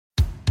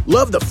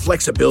Love the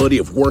flexibility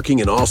of working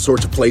in all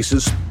sorts of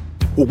places?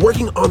 Well,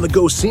 working on the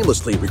go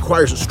seamlessly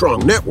requires a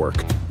strong network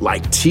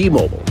like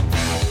T-Mobile.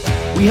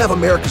 We have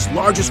America's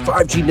largest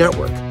 5G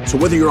network, so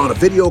whether you're on a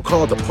video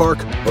call at the park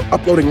or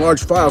uploading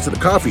large files at the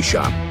coffee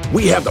shop,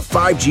 we have the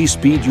 5G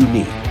speed you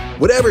need.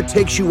 Whatever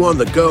takes you on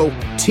the go,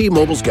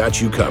 T-Mobile's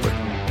got you covered.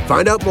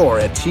 Find out more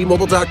at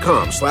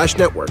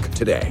T-Mobile.com/network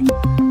today.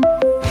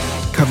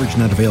 Coverage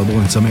not available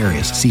in some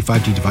areas. See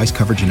 5G device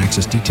coverage and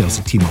access details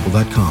at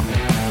T-Mobile.com.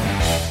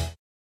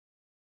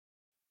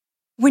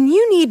 When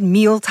you need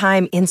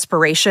mealtime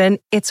inspiration,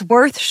 it's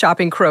worth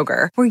shopping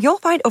Kroger, where you'll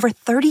find over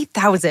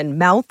 30,000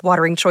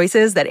 mouth-watering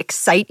choices that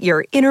excite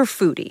your inner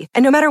foodie.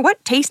 And no matter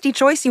what tasty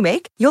choice you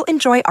make, you'll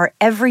enjoy our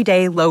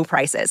everyday low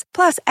prices,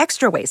 plus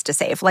extra ways to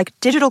save, like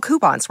digital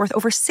coupons worth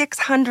over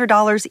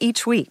 $600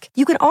 each week.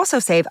 You can also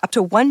save up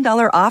to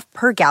 $1 off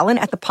per gallon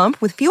at the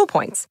pump with fuel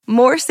points.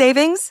 More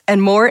savings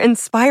and more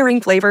inspiring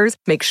flavors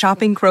make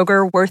shopping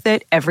Kroger worth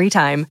it every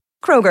time.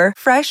 Kroger,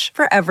 fresh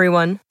for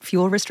everyone.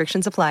 Fuel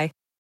restrictions apply.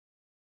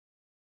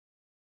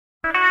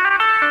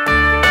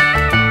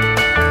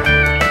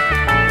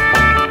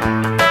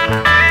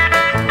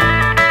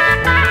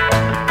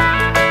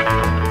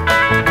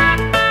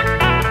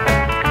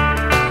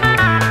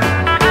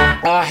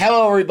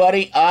 Hello,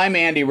 everybody. I'm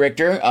Andy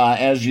Richter,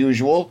 as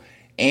usual,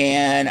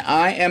 and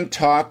I am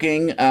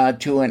talking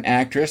to an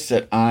actress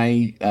that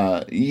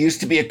I used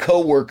to be a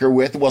co-worker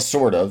with. Well,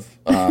 sort of.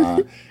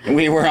 And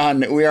we were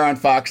on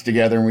Fox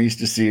together, and we used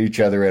to see each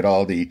other at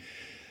Aldi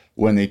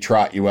when they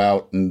trot you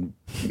out and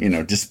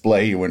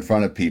display you in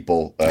front of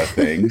people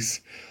things.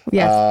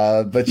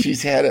 Yes. But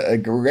she's had a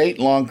great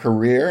long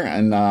career,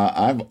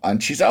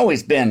 and she's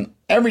always been.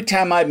 Every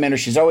time I've met her,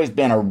 she's always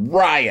been a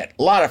riot,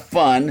 a lot of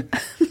fun.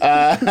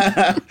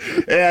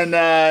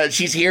 And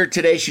she's here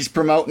today. She's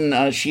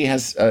promoting. She's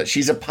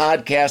a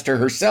podcaster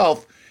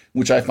herself,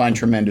 which I find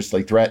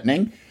tremendously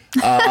threatening.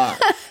 But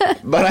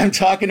I'm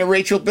talking to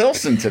Rachel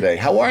Bilson today.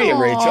 How are you,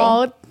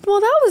 Rachel? Well,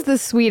 that was the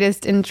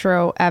sweetest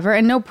intro ever.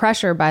 And no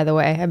pressure, by the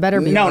way. I better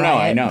be No, riot.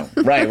 I know.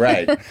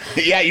 Right.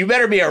 Yeah, you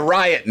better be a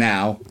riot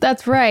now.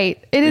 That's right.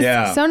 It is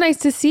so nice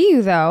to see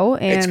you, though.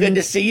 And it's good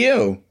to see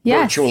you.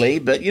 Yes. Virtually,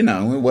 but,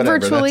 whatever.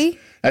 Virtually.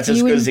 That's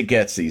as good as it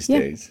gets these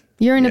days.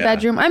 You're in a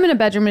bedroom. I'm in a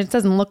bedroom, and it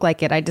doesn't look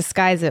like it. I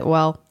disguise it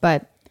well,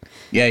 but...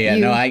 Yeah.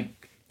 No, I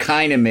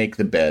kind of make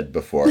the bed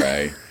before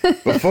I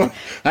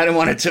don't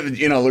want it to,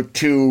 look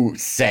too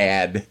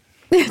sad.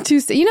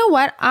 You know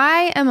what?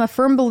 I am a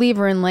firm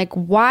believer in,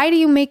 why do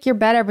you make your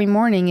bed every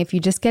morning if you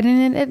just get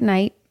in it at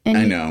night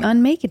and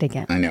unmake it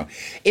again? I know.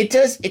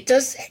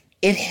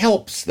 It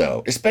helps,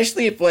 though,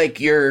 especially if,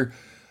 you're,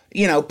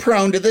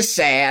 prone to the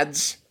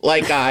sads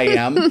like I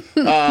am.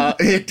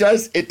 It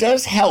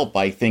does help,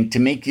 I think, to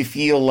make you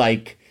feel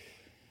like,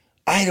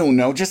 I don't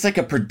know, just like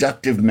a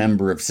productive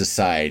member of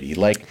society.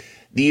 Like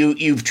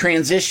you've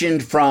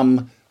transitioned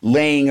from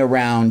laying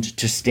around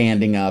to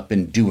standing up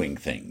and doing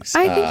things.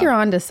 I think you're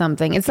onto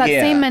something. It's that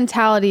same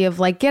mentality of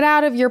get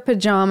out of your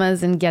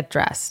pajamas and get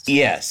dressed.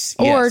 Yes,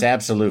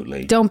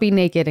 absolutely. Don't be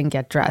naked and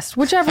get dressed.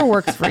 Whichever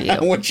works for you.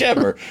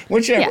 Whichever.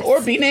 Yes. Or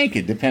be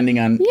naked, depending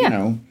on,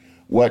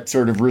 what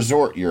sort of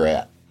resort you're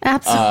at.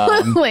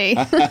 Absolutely.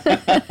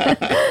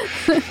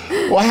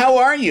 Well, how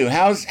are you?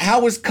 How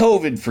was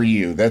COVID for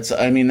you? That's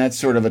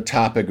sort of a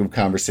topic of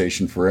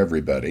conversation for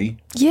everybody.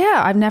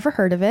 Yeah, I've never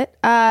heard of it.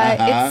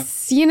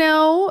 It's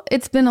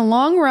been a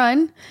long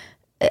run.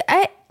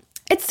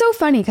 It's so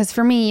funny because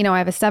for me, I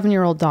have a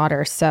 7-year-old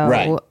daughter.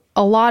 So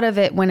a lot of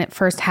it when it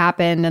first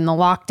happened and the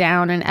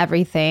lockdown and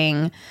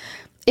everything,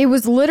 it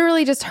was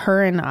literally just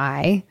her and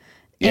I.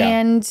 Yeah.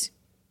 And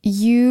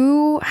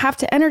you have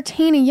to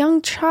entertain a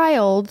young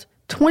child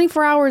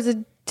 24 hours a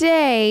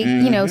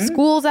day,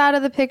 school's out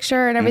of the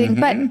picture and everything.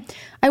 Mm-hmm. But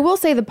I will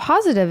say the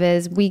positive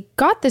is we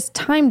got this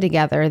time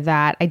together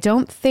that I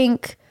don't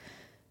think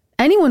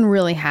anyone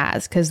really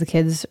has because the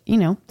kids,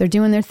 they're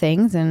doing their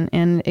things and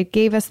it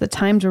gave us the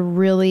time to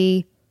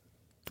really,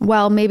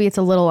 well, maybe it's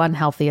a little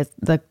unhealthy as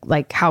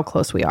how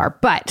close we are,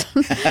 but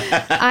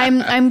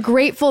I'm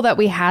grateful that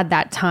we had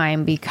that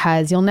time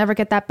because you'll never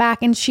get that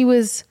back. And she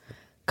was,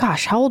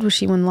 gosh, how old was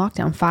she when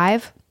lockdown?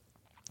 5?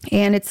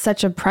 And it's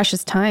such a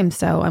precious time.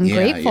 So I'm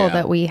grateful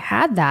that we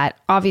had that.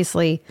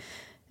 Obviously,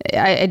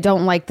 I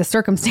don't like the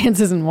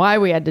circumstances and why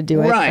we had to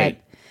do it. Right.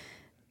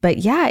 But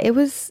yeah, it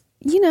was,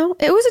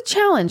 it was a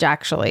challenge,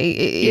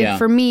 actually.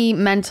 For me,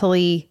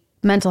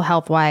 mental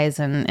health wise.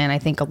 And I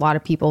think a lot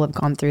of people have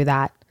gone through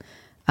that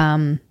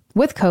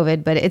with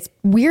COVID. But it's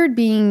weird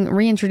being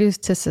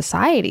reintroduced to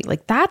society.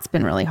 That's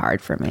been really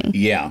hard for me.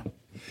 Yeah.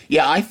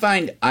 Yeah, I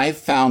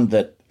found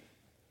that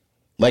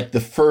the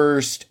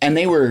first, and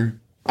they were...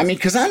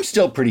 because I'm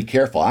still pretty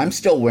careful. I'm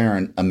still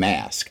wearing a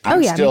mask.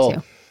 Me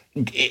too.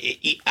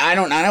 I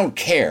don't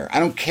care. I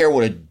don't care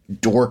what a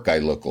dork I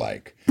look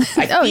like.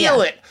 I feel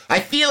it. I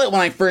feel it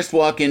when I first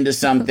walk into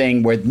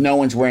something where no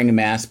one's wearing a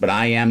mask, but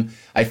I am.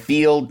 I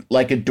feel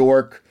like a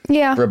dork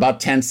for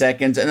about 10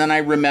 seconds. And then I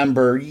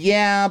remember,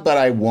 but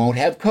I won't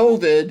have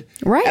COVID.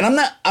 Right. And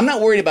I'm not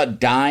worried about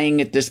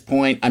dying at this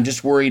point. I'm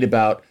just worried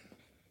about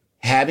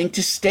having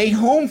to stay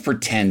home for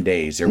 10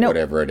 days or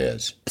whatever it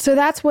is. So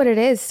that's what it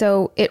is.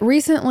 So it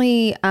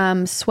recently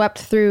swept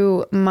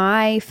through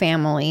my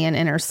family and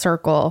inner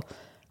circle,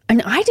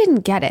 and I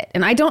didn't get it.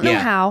 And I don't know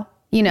how,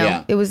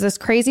 it was this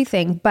crazy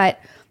thing. But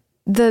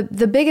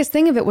the biggest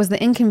thing of it was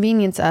the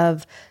inconvenience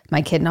of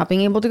my kid not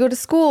being able to go to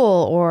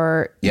school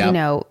or,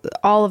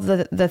 all of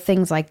the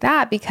things like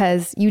that,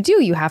 because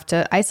you have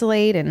to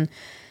isolate and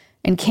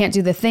can't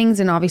do the things.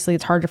 And obviously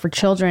it's harder for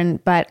children,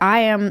 but I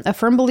am a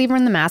firm believer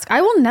in the mask.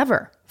 I will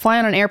never fly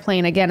on an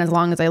airplane again as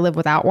long as I live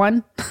without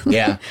one.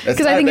 Yeah, that's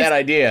not a bad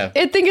idea.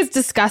 I think it's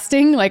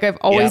disgusting. Like I've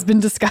always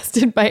been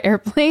disgusted by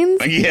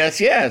airplanes.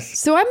 Yes.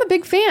 So I'm a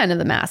big fan of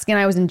the mask. And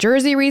I was in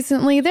Jersey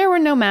recently. There were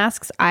no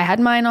masks. I had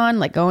mine on,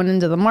 like going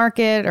into the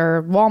market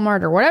or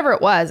Walmart or whatever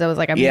it was. I was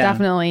like, I'm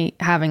definitely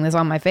having this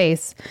on my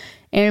face.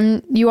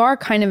 And you are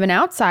kind of an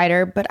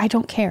outsider, but I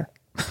don't care.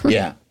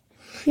 Yeah,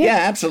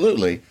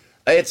 absolutely.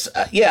 It's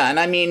and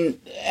I mean,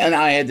 and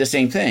I had the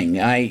same thing.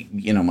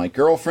 My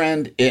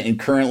girlfriend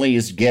currently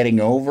is getting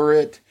over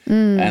it,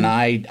 and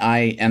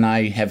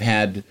I have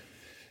had,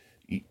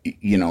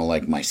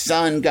 like my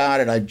son got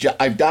it.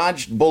 I've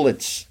dodged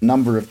bullets a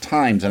number of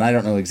times, and I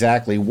don't know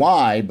exactly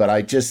why, but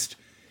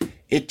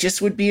it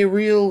just would be a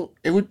real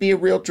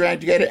drag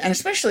to get it, and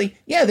especially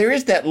there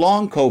is that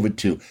long COVID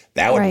too.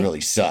 That would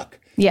really suck.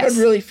 Yes, I would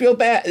really feel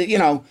bad.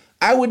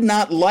 I would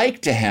not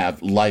like to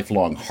have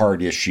lifelong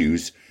heart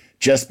issues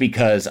just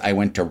because I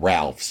went to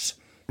Ralph's.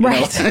 You know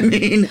what I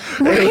mean?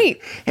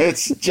 Right.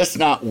 It's just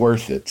not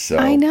worth it. So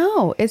I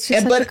know. It's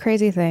just such a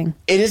crazy thing.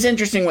 It is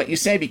interesting what you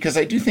say, because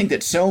I do think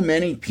that so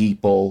many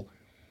people,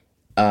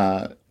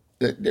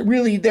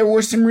 really, there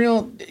were some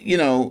real,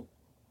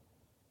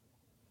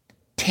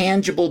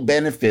 tangible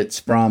benefits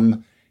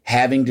from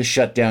having to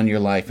shut down your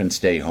life and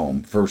stay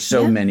home for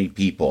so many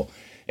people.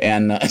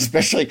 And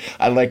especially,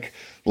 I like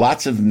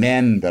lots of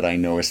men that I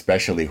know,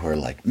 especially, who are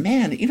like,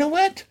 man, you know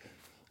what?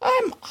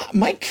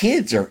 My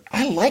kids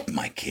I like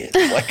my kids.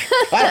 Like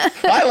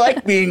I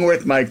like being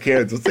with my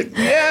kids. It's like,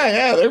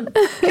 their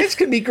kids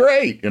can be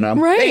great,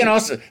 Right. They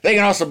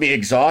can also be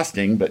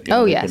exhausting, but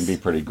they can be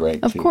pretty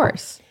great of too.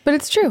 course. But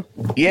it's true.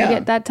 Yeah. You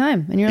get that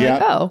time and you're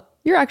like, oh,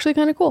 you're actually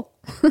kind of cool.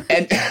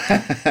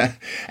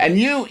 and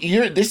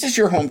you're this is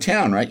your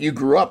hometown, right? You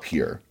grew up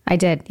here. I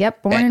did.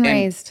 Yep, born and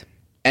raised.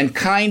 And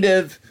kind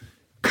of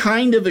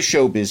a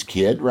showbiz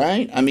kid,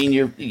 right? I mean,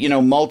 you're,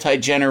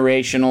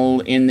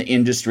 multi-generational in the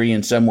industry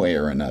in some way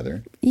or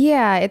another.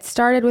 Yeah, it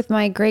started with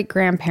my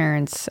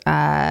great-grandparents,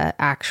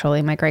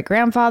 actually. My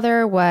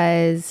great-grandfather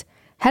was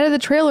head of the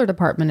trailer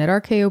department at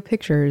RKO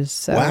Pictures.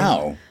 So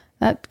wow.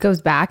 That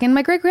goes back. And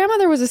my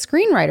great-grandmother was a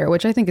screenwriter,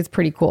 which I think is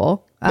pretty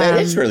cool. That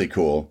is really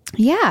cool.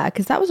 Yeah,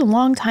 because that was a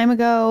long time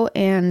ago.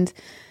 And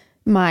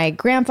my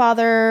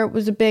grandfather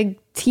was a big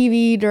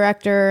TV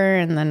director,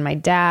 and then my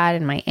dad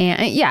and my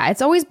aunt. Yeah,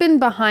 it's always been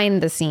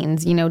behind the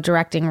scenes,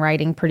 directing,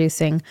 writing,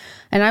 producing.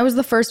 And I was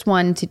the first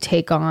one to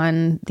take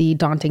on the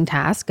daunting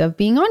task of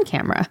being on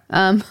camera.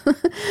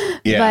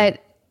 But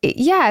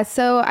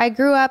so I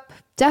grew up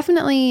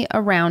definitely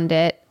around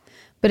it,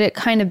 but it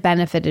kind of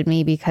benefited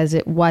me because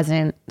it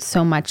wasn't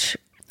so much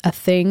a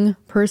thing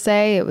per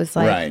se. It was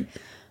like,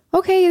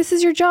 okay, this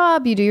is your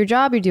job. You do your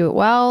job. You do it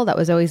well. That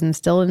was always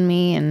instilled in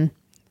me. And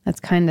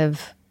that's kind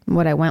of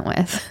what I went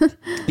with.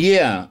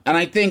 Yeah. And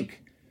I think,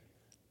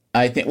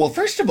 well,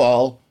 first of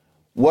all,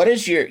 how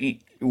does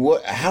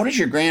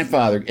your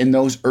grandfather in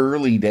those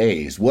early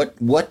days,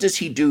 what does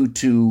he do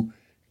to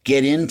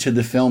get into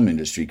the film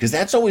industry? Because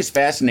that's always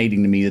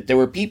fascinating to me, that there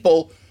were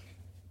people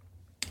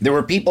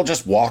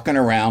just walking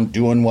around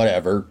doing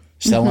whatever,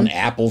 selling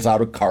apples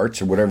out of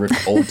carts or whatever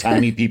old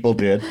timey people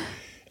did.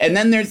 And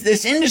then there's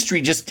this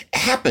industry just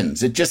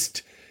happens. It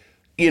just,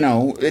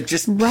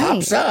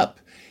 pops up.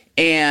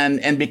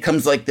 And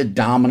becomes like the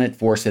dominant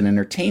force in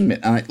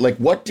entertainment. Like,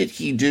 what did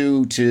he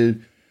do to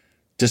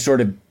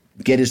sort of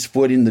get his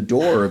foot in the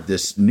door of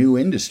this new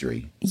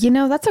industry?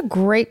 That's a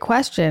great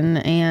question.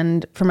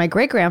 And for my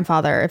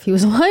great-grandfather, if he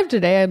was alive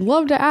today, I'd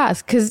love to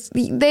ask, because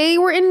they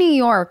were in New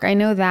York. I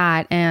know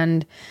that.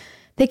 And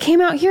they came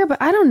out here, but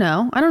I don't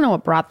know. I don't know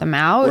what brought them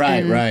out.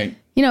 Right.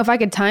 If I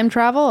could time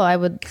travel, I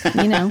would,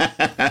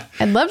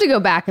 I'd love to go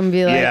back and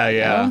be like,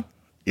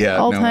 yeah,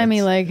 old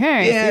timey, like,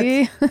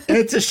 hey, see?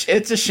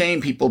 it's a shame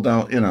people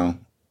don't.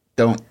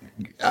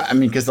 I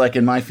mean, because like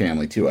in my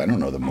family too, I don't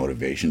know the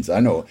motivations.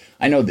 I know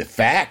the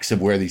facts of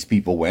where these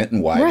people went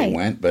and why they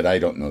went, but I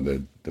don't know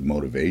the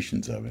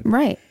motivations of it.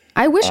 Right.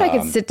 I wish I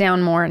could sit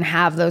down more and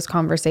have those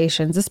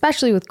conversations,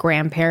 especially with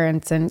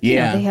grandparents. And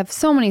they have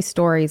so many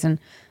stories. And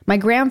my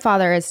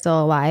grandfather is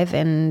still alive,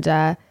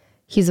 and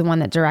he's the one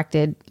that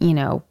directed,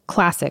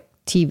 classic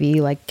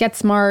TV like Get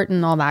Smart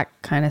and all that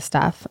kind of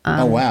stuff.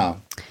 Oh, wow.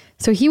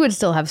 So he would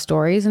still have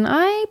stories, and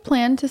I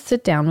plan to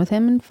sit down with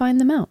him and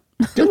find them out.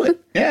 Do it.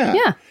 Yeah.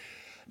 Yeah.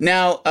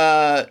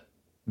 Now,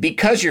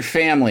 because your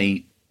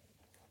family,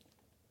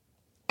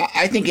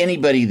 I think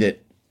anybody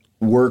that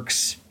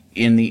works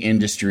in the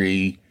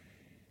industry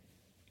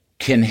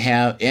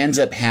ends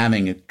up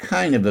having a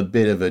kind of a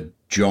bit of a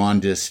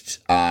jaundiced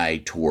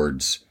eye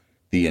towards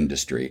the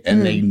industry,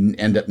 and they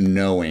end up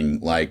knowing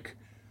like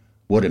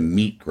what a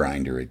meat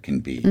grinder it can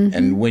be.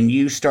 And when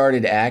you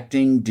started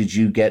acting, did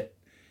you get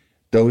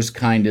those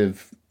kind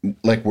of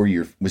like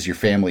was your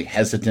family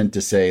hesitant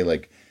to say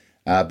like,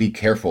 be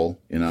careful,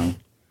 you know,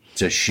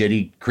 it's a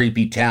shitty,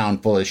 creepy town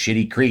full of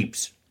shitty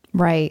creeps?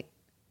 Right.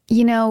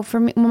 You know, for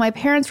me, well, my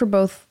parents were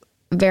both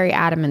very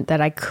adamant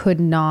that I could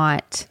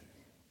not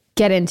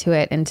get into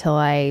it until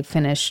I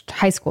finished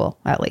high school,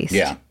 at least.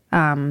 Yeah.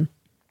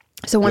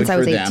 So once I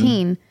was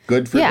 18.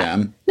 Good for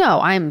them. No,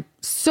 I'm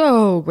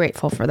so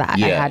grateful for that.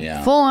 Yeah, I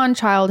had full on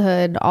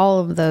childhood, all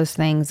of those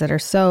things that are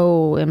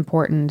so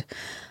important.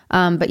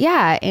 But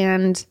yeah,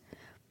 and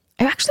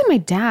actually my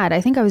dad, I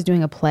think I was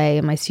doing a play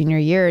in my senior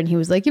year, and he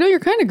was like, you know, you're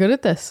kind of good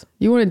at this.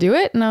 You want to do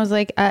it? And I was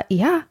like, yeah.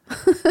 Yeah,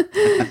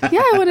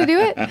 I want to do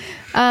it.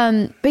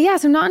 But yeah,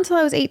 so not until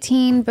I was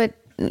 18. But,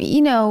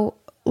 you know,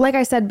 like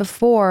I said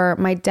before,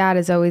 my dad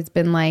has always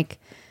been like,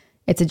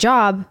 it's a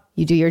job.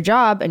 You do your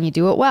job and you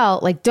do it well.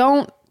 Like,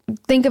 don't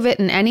think of it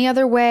in any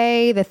other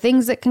way. The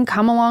things that can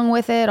come along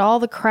with it, all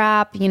the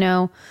crap, you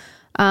know.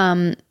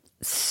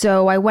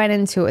 So I went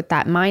into it with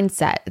that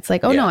mindset. It's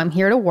like, no, I'm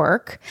here to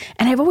work.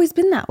 And I've always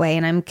been that way.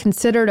 And I'm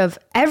considerate of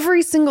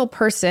every single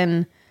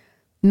person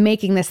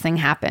making this thing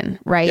happen,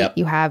 right? Yep.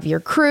 You have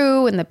your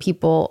crew and the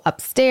people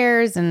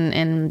upstairs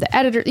and the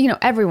editor, you know,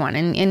 everyone.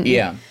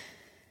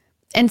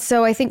 And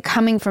so I think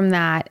coming from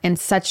that and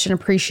such an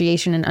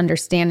appreciation and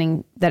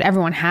understanding that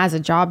everyone has a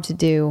job to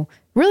do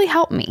really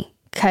helped me,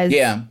 because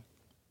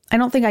I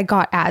don't think I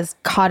got as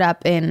caught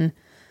up in,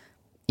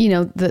 you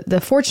know,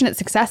 the fortunate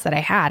success that I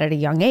had at a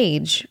young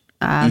age.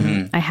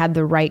 I had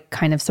the right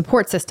kind of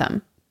support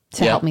system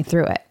to help me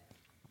through it.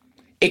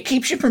 It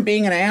keeps you from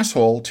being an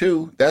asshole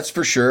too. That's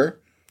for sure.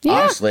 Yeah.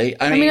 Honestly.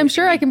 I mean, I'm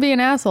sure I can be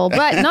an asshole,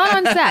 but not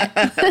on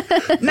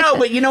set. No,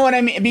 but you know what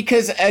I mean?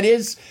 Because it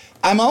is,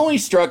 I'm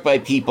always struck by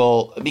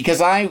people, because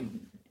I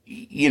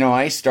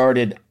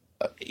started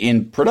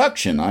in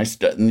production. I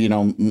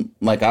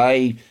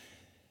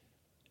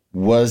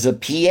was a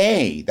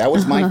PA. That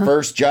was my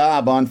first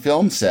job on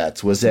film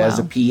sets, was as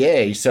a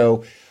PA.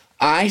 So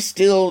I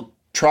still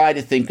try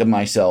to think of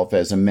myself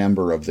as a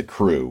member of the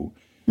crew,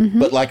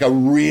 but like a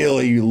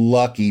really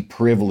lucky,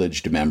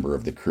 privileged member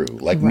of the crew.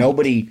 Like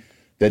nobody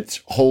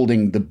that's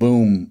holding the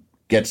boom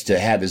gets to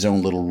have his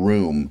own little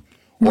room,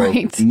 or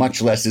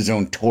much less his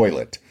own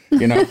toilet.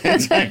 You know,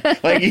 it's like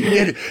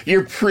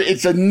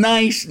it's a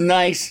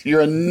nice,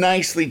 you're a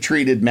nicely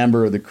treated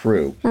member of the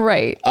crew.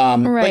 Right.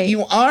 But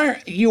you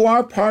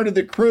are part of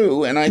the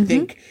crew. And I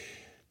think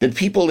that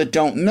people that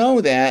don't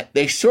know that,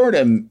 they sort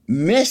of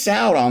miss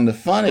out on the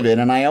fun of it.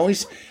 And I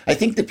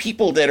think the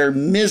people that are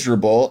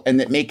miserable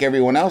and that make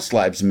everyone else's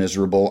lives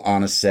miserable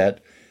on a set,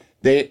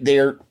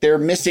 they're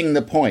missing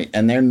the point,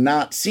 and they're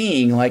not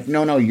seeing like,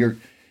 no,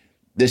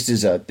 this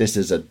is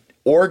a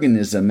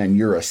organism, and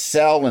you're a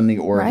cell in the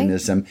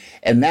organism,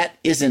 and that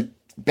isn't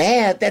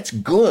bad. That's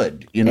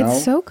good, you know.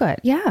 It's so good,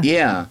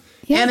 yeah.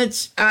 And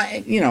it's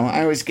I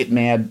always get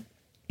mad,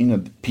 you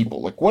know,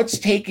 people like, what's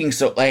taking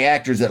so, like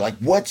actors that are like,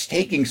 what's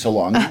taking so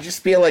long? You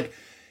just feel like,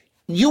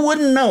 you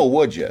wouldn't know,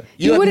 would you?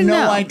 You have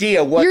no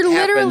idea what you're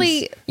happens.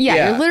 Literally,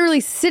 you're literally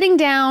sitting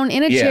down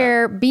in a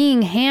chair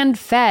being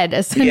hand-fed,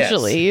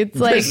 essentially. Yes, it's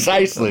like,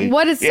 precisely.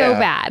 What is so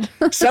bad?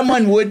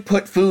 Someone would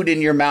put food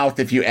in your mouth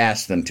if you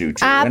asked them to.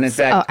 And in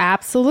fact,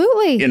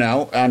 absolutely. You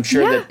know, I'm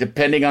sure that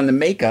depending on the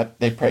makeup,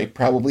 they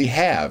probably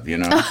have, you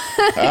know.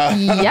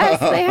 Yes,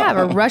 they have.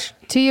 Or rush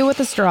to you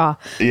with a straw,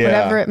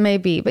 whatever it may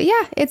be. But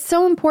yeah, it's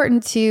so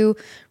important to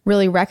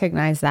really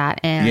recognize that.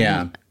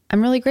 And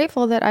I'm really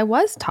grateful that I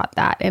was taught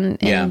that,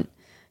 and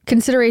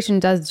consideration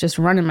does just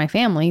run in my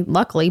family,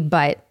 luckily,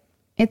 but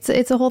it's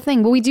a whole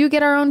thing. But we do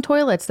get our own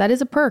toilets. That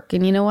is a perk.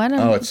 And you know what?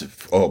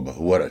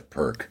 What a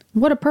perk.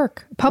 What a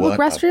perk. Public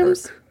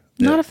restrooms?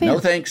 Not a fan. No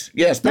thanks.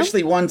 Yeah,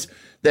 especially ones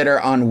that are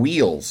on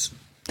wheels.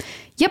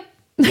 Yep.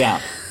 Yeah.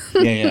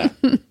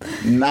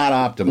 Not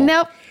optimal.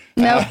 Nope.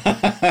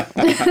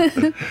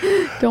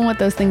 Don't want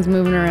those things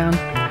moving around.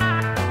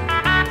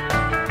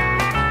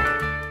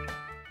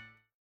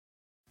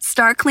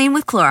 Start clean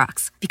with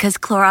Clorox, because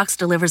Clorox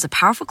delivers a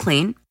powerful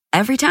clean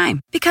every time.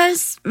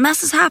 Because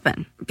messes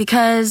happen.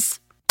 Because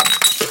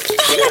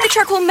the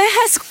charcoal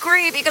mask.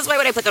 Great, because why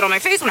would I put that on my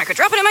face when I could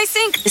drop it in my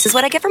sink? This is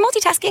what I get for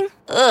multitasking.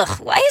 Ugh,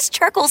 why is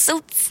charcoal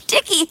so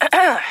sticky?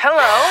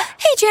 Hello?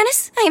 Hey,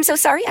 Janice. I am so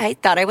sorry. I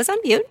thought I was on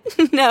mute.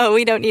 No,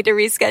 we don't need to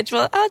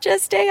reschedule. I'll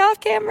just stay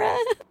off camera.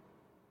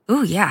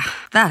 Ooh, yeah,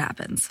 that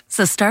happens.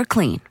 So start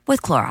clean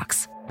with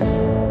Clorox.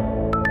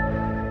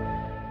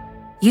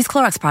 Use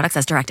Clorox products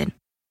as directed.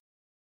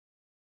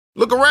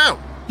 Look around.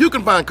 You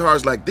can find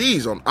cars like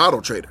these on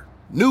AutoTrader.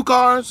 New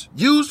cars,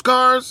 used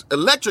cars,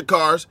 electric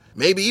cars,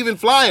 maybe even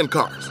flying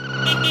cars.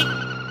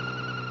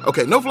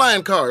 Okay, no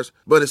flying cars,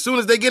 but as soon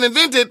as they get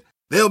invented,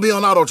 they'll be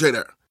on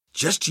AutoTrader.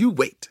 Just you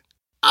wait.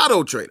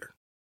 AutoTrader.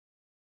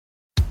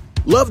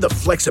 Love the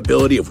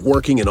flexibility of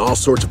working in all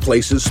sorts of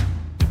places?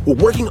 Well,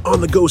 working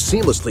on the go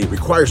seamlessly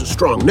requires a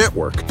strong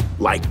network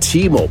like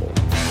T-Mobile.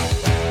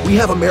 We We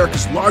have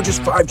America's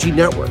largest 5G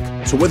network,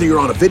 so whether you're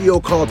on a video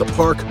call at the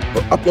park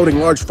or uploading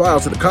large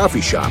files at a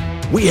coffee shop,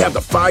 we have the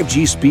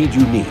 5G speed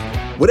you need.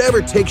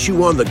 Whatever takes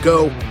you on the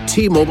go,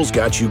 T-Mobile's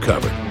got you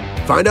covered.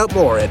 Find out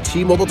more at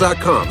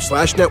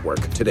T-Mobile.com/network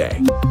today.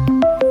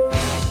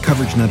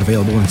 Coverage not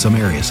available in some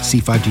areas. See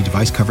 5G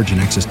device coverage and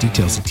access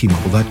details at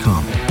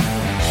T-Mobile.com.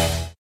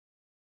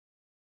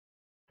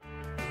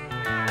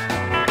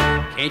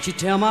 Can't you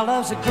tell my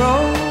love's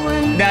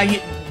a-growing? Now,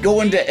 you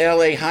going to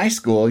L.A. high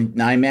school,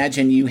 I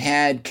imagine you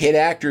had kid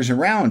actors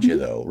around you,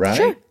 though, right?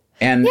 Sure.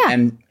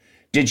 And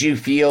did you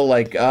feel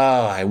like,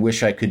 oh, I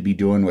wish I could be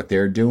doing what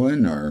they're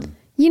doing, or...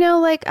 You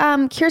know, like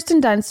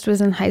Kirsten Dunst was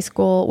in high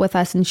school with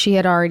us, and she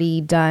had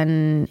already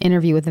done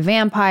Interview with the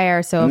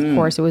Vampire. So, of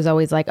course, it was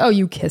always like, oh,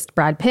 you kissed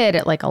Brad Pitt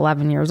at like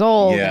 11 years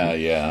old.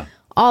 Yeah.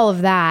 All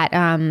of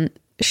that.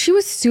 She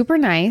was super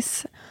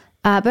nice,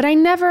 but I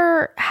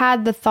never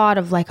had the thought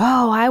of like,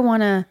 oh, I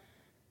want to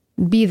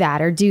be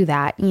that or do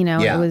that. You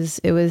know,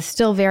 it was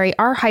still very,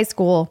 our high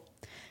school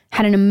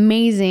had an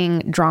amazing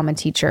drama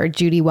teacher,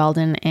 Judy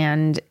Weldon,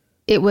 and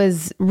it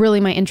was really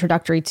my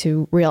introductory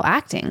to real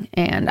acting.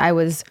 And I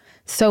was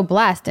so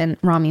blessed, and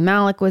Rami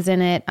Malek was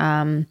in it.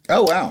 Oh,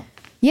 wow.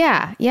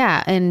 Yeah.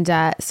 And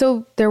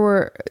so there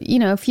were, you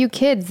know, a few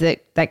kids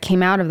that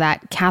came out of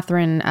that.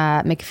 Catherine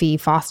McPhee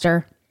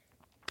Foster,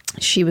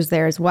 she was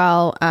there as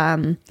well.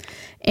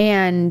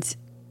 And...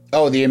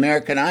 Oh, the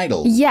American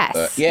Idol.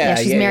 Yes.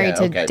 She's married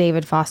to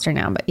David Foster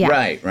now, but yeah.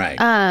 Right.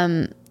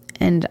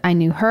 And I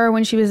knew her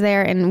when she was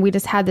there, and we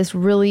just had this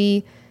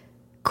really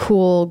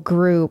cool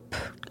group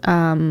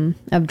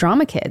of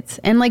drama kids.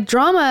 And like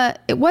drama,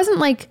 it wasn't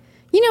like,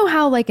 you know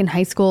how like in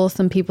high school,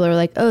 some people are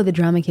like, oh, the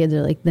drama kids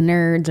are like the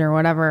nerds or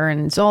whatever,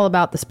 and it's all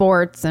about the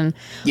sports. And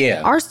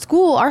our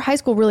high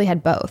school really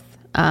had both.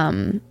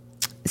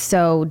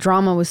 So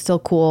drama was still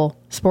cool,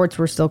 sports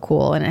were still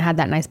cool, and it had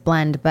that nice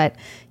blend. But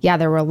yeah,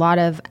 there were a lot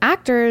of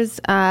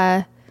actors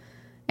and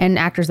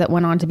actors that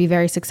went on to be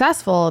very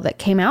successful that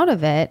came out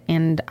of it.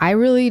 And I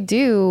really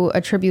do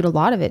attribute a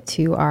lot of it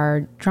to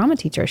our drama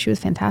teacher. She was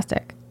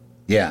fantastic.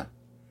 Yeah.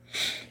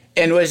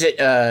 And was it,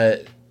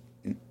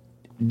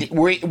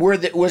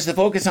 was the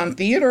focus on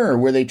theater, or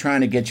were they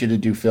trying to get you to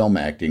do film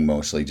acting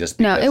mostly just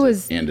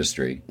because of the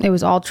industry? It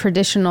was all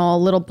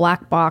traditional, little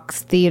black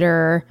box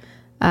theater,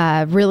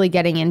 really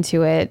getting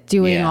into it,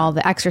 doing all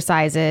the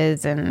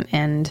exercises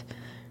and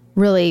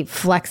really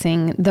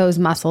flexing those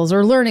muscles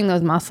or learning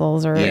those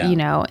muscles or, you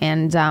know,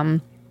 and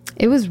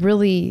it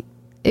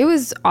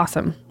was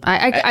awesome.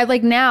 I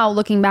like now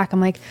looking back, I'm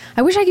like,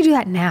 I wish I could do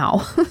that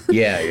now.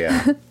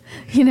 Yeah.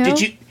 You know?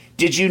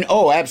 Did you?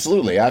 Oh,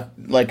 absolutely. I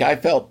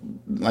felt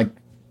like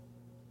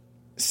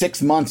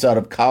 6 months out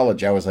of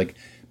college, I was like,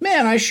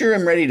 man, I sure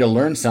am ready to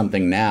learn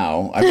something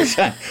now. I wish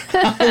I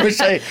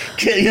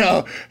you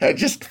know, I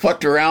just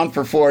fucked around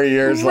for 4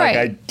 years like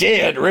I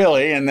did,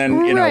 really. And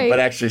then, you know, but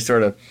actually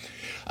sort of,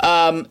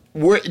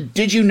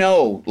 did you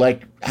know,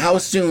 like, how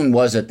soon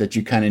was it that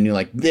you kind of knew,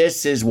 like,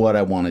 this is what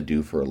I want to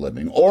do for a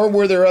living? Or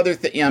were there other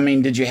things? I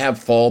mean, did you have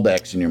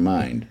fallbacks in your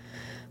mind?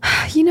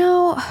 You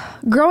know,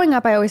 growing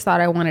up, I always thought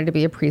I wanted to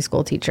be a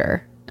preschool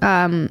teacher.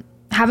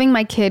 Having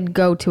my kid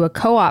go to a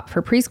co-op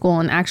for preschool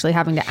and actually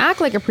having to act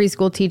like a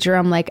preschool teacher,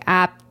 I'm like,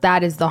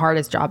 that is the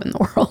hardest job in the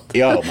world.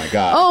 Oh, my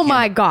God. Oh,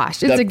 my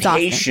gosh. It's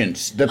exhausting.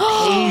 The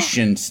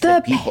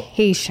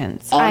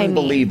patience.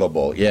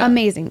 Unbelievable. Yeah.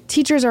 Amazing.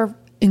 Teachers are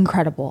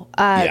incredible.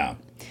 Yeah,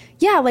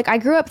 like I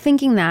grew up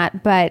thinking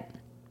that, but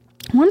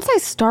once I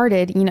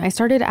started, you know, I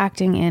started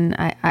acting in,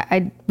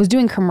 I was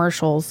doing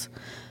commercials,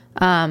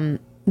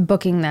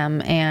 booking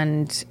them,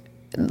 and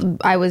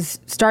I was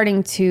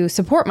starting to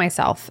support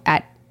myself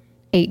at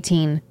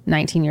 18,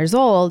 19 years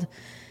old.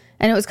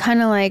 And it was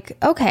kind of like,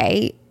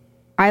 okay,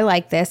 I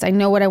like this. I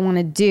know what I want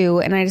to do.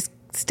 And I just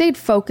stayed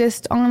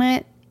focused on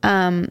it.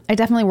 I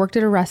definitely worked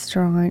at a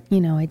restaurant. You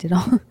know, I did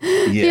all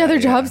the other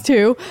jobs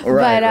too.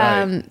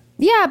 Right.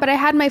 Yeah, but I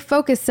had my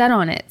focus set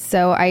on it.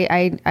 So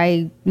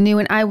I knew,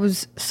 and I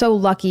was so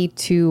lucky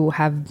to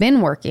have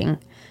been working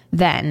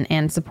then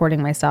and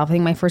supporting myself. I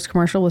think my first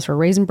commercial was for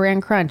Raisin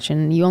Bran Crunch,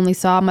 and you only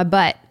saw my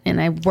butt,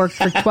 and I worked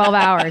for 12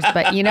 hours.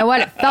 But you know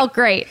what? It felt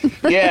great.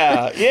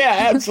 Yeah,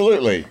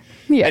 absolutely.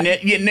 Yeah.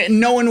 And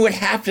no one would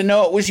have to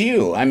know it was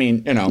you. I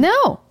mean, you know.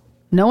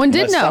 No one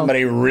did know.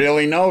 Somebody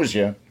really knows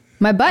you.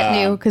 My butt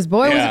knew, because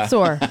boy, was it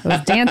sore. I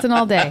was dancing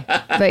all day.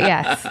 But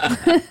yes.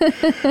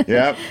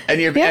 Yep.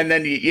 And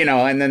then, you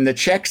know, and then the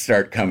checks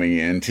start coming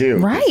in, too.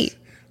 Right.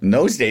 In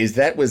those days,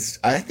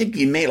 I think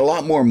you made a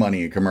lot more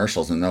money in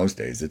commercials in those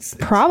days. It's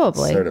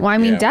probably. Sort of, well, I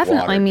mean,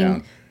 definitely. I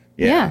mean,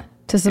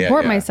 to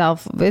support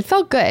myself, it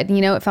felt good. You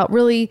know, it felt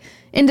really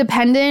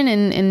independent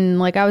and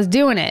like I was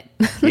doing it.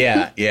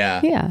 Yeah.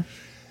 Yeah.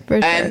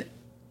 For sure.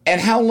 And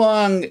how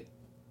long?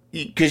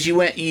 Because you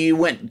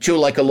went to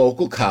like a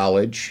local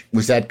college.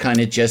 Was that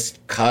kind of just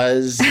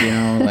cause, you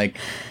know, like?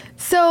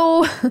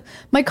 So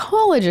my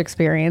college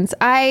experience,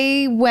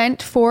 I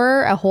went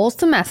for a whole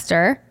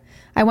semester.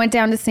 I went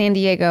down to San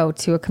Diego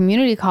to a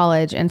community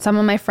college, and some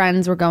of my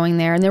friends were going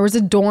there, and there was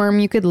a dorm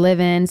you could live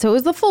in. So it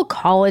was the full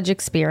college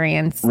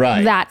experience,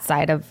 that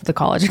side of the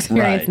college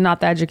experience,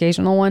 not the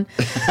educational one.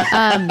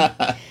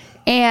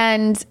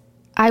 And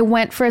I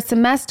went for a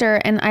semester,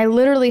 and I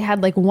literally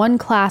had like one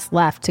class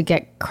left to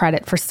get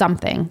credit for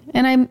something,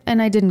 and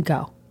I didn't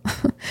go.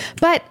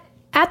 But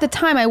at the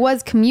time, I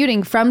was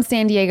commuting from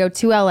San Diego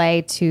to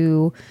LA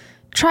to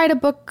try to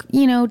book,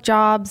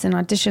 jobs and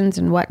auditions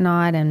and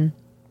whatnot, and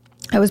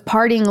I was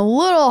partying a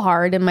little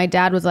hard, and my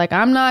dad was like,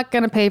 I'm not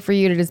going to pay for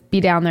you to just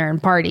be down there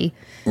and party.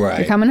 Right.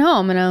 You're coming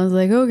home. And I was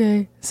like,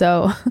 okay.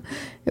 So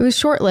it was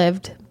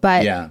short-lived.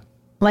 But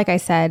like I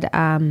said,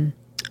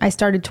 I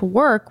started to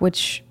work,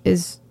 which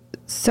is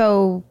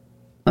so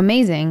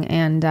amazing.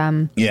 And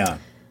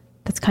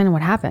that's kind of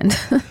what happened.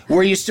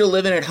 Were you still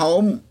living at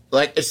home?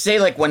 Like, say,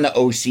 like when the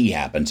OC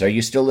happens, are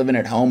you still living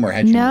at home, or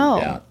had you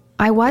moved out?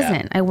 I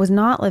wasn't. I was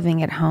not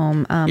living at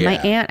home. My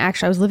aunt,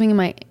 actually, I was living in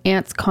my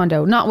aunt's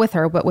condo, not with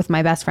her, but with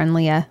my best friend,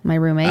 Leah, my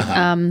roommate,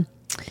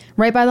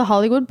 right by the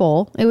Hollywood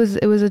Bowl. It was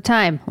a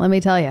time, let me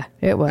tell you.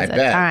 It was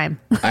time.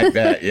 I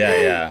bet,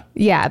 yeah.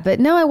 Yeah, but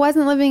no, I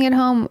wasn't living at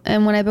home.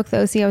 And when I booked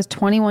the OC, I was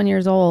 21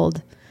 years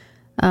old,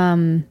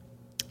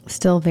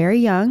 still very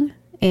young.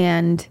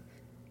 And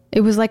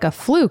it was like a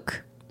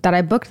fluke that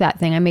I booked that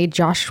thing. I made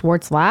Josh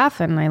Schwartz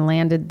laugh, and I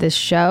landed this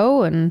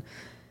show, and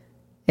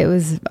it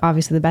was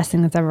obviously the best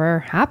thing that's ever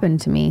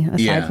happened to me,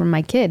 aside from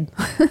my kid.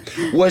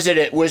 Was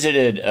it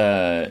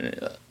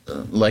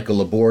like a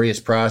laborious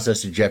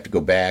process? Did you have to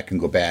go back and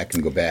go back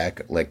and go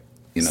back? Like,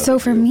 So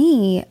for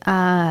me,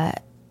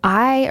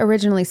 I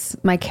originally,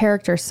 my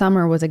character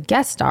Summer was a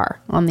guest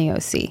star on the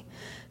OC.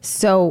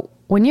 So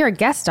when you're a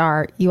guest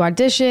star, you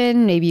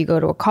audition, maybe you go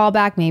to a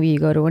callback, maybe you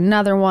go to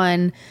another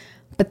one.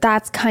 But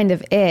that's kind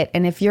of it.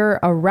 And if you're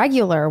a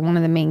regular, one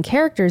of the main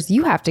characters,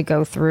 you have to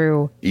go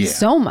through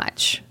so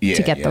much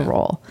to get the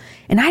role.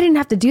 And I didn't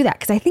have to do that,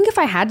 because I think if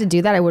I had to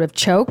do that, I would have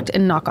choked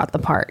and not got the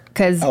part.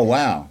 Because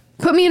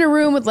put me in a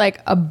room with like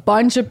a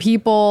bunch of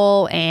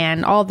people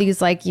and all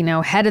these like,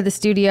 head of the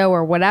studio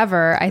or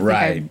whatever, I think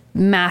I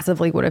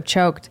massively would have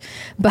choked.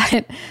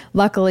 But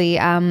luckily,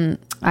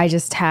 I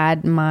just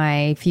had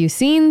my few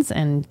scenes,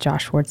 and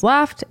Josh Schwartz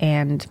laughed,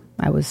 and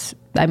it's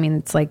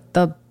like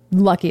the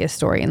luckiest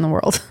story in the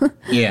world.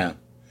 Yeah.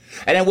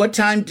 And at what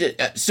time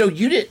so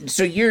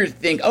you're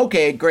thinking,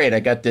 okay, great, I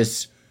got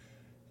this,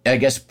 I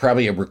guess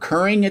probably a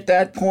recurring at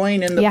that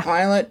point in the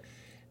pilot.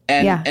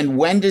 And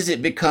when does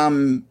it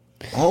become,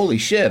 holy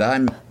shit,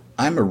 I'm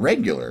a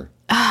regular?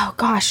 Oh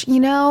gosh,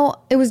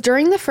 it was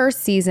during the first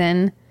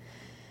season.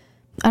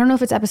 I don't know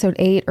if it's episode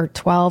 8 or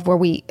 12, where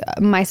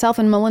myself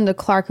and Melinda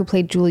Clark, who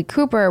played Julie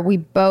Cooper, we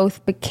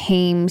both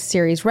became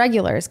series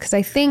regulars, because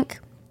I think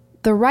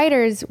the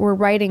writers were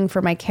writing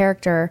for my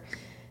character,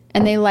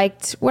 and they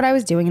liked what I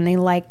was doing, and they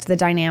liked the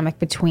dynamic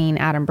between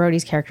Adam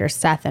Brody's character,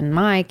 Seth, and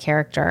my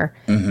character.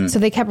 Mm-hmm. So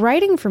they kept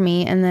writing for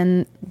me, and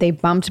then they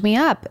bumped me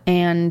up.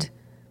 And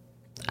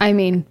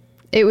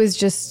it was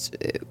just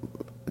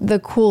the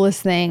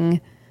coolest thing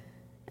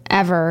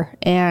ever.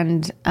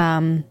 And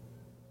I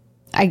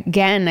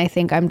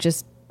think I'm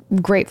just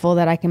grateful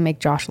that I can make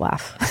Josh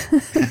laugh.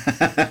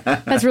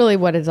 That's really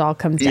what it all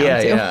comes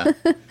down to. Yeah.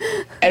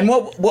 And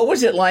what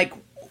was it like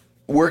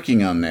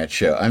working on that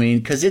show?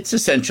 Because it's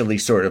essentially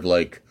sort of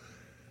like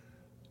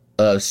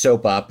a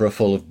soap opera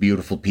full of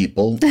beautiful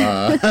people.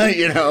 What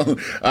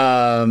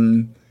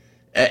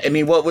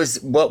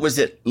was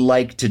it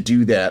like to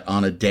do that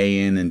on a day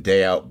in and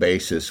day out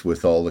basis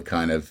with all the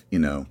kind of,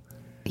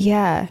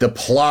 the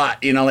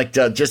plot,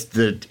 just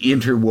the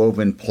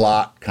interwoven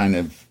plot kind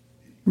of,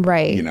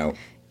 right.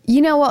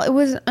 Well, it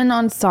was an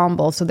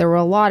ensemble, so there were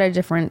a lot of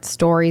different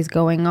stories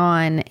going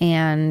on,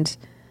 and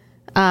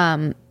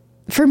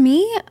for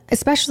me,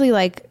 especially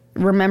like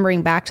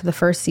remembering back to the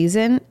first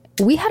season,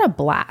 we had a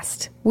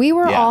blast. We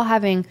were all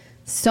having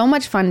so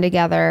much fun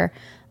together.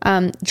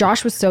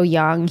 Josh was so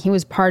young. He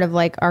was part of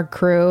like our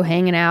crew,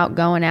 hanging out,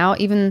 going out.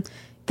 Even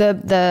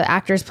the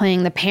actors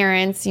playing the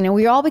parents,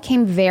 we all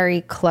became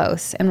very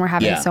close, and we're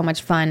having so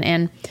much fun.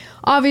 And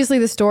obviously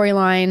the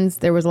storylines,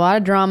 there was a lot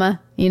of drama.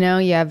 You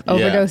have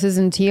overdoses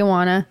in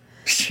Tijuana.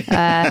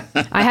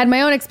 I had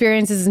my own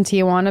experiences in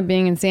Tijuana,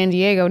 being in San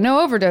Diego.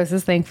 No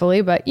overdoses,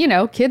 thankfully, but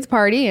kids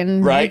party,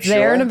 and it's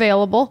there and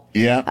available.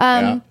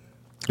 But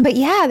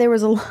there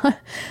was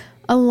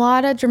a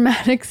lot of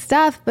dramatic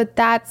stuff, but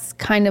that's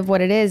kind of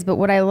what it is. But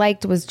what I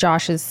liked was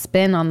Josh's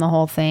spin on the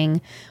whole thing,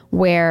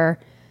 where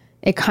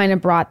it kind of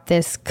brought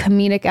this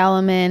comedic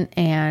element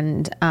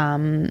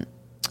and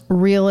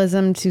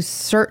realism to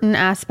certain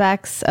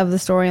aspects of the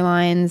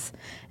storylines,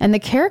 and the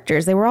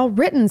characters, they were all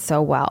written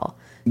so well.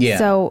 Yeah.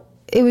 So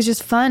it was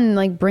just fun,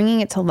 like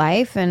bringing it to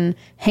life and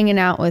hanging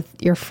out with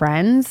your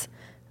friends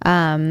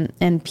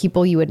and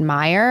people you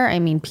admire.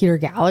 Peter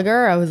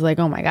Gallagher, I was like,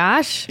 oh my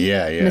gosh.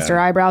 Yeah. Mr.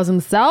 Eyebrows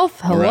himself.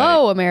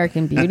 Hello,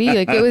 American Beauty.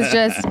 Like, it was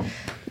just,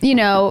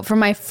 for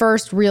my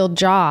first real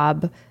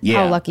job,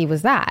 how lucky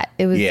was that?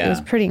 It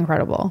was pretty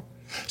incredible.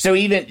 So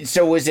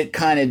was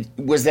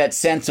that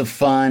sense of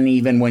fun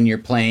even when you're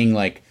playing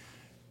like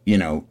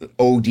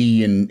OD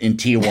in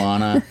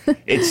Tijuana.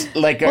 It's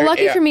like well,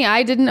 lucky for me,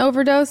 I didn't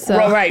overdose. So.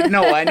 Right?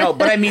 No, I know,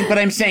 but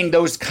I'm saying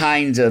those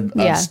kinds of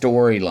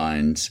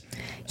storylines.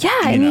 Yeah,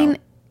 I mean,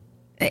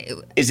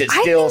 is it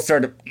still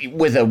sort of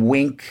with a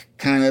wink,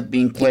 kind of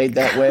being played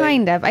that way?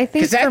 Kind of. I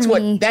think because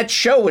that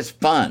show was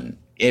fun.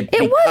 It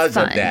was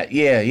fun. Of that.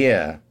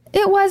 Yeah.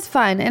 It was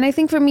fun, and I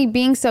think for me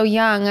being so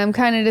young, I'm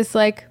kind of just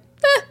like,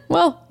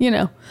 well,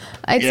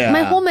 it's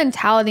my whole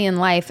mentality in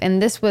life,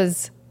 and this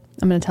was.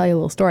 I'm going to tell you a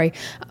little story.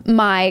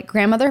 My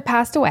grandmother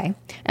passed away,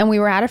 and we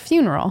were at a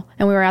funeral,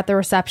 and we were at the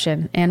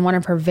reception, and one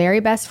of her very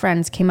best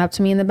friends came up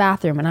to me in the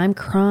bathroom, and I'm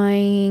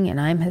crying,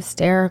 and I'm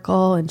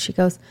hysterical, and she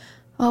goes,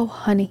 "Oh,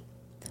 honey,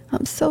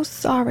 I'm so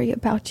sorry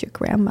about your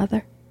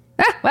grandmother."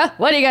 Well,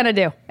 what are you going to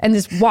do? And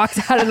just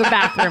walks out of the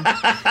bathroom.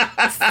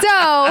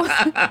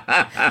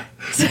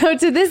 So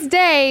to this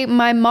day,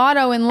 my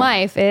motto in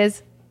life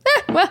is,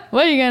 well,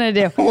 what are you going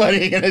to do? What are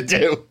you going to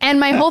do?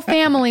 And my whole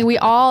family, we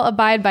all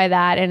abide by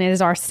that. And it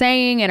is our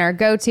saying and our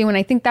go-to. And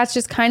I think that's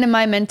just kind of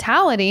my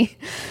mentality.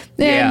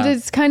 And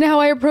it's kind of how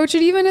I approach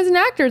it even as an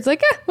actor. It's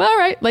like, well, all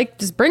right, like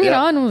just bring it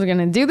on. We're going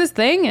to do this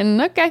thing.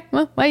 And okay,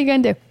 well, what are you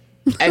going to do?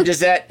 And does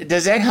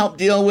that help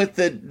deal with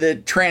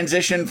the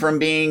transition from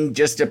being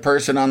just a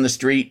person on the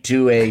street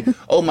to a,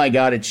 oh my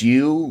God, it's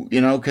you,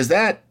 because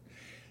that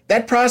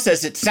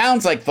process, it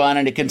sounds like fun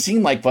and it can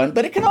seem like fun,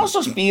 but it can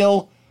also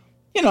feel,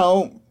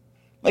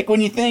 like when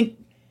you think,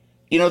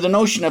 the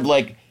notion of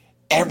like,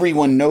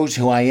 everyone knows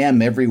who I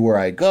am everywhere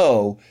I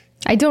go.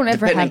 I don't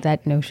ever have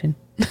that notion.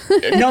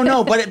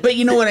 No, but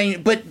you know what I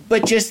mean?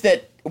 But just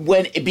that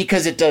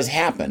because it does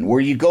happen where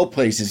you go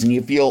places and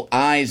you feel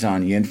eyes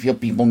on you and feel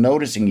people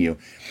noticing you.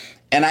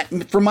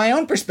 And from my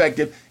own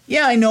perspective,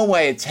 I know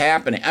why it's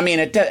happening. I mean,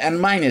 it does, and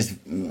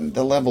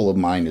the level of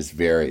mine is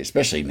very,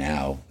 especially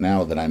now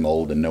that I'm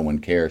old and no one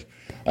cares.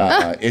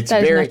 It's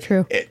that very is not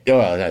true.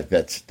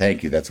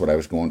 Thank you. That's what I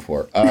was going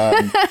for.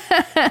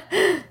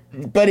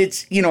 But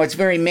it's, it's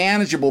very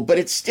manageable, but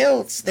it's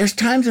still, there's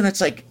times when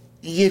it's like,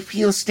 you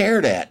feel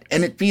stared at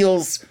and it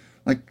feels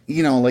like,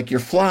 like your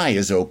fly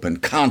is open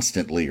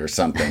constantly or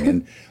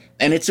something.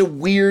 And it's a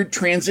weird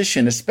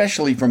transition,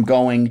 especially from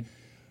going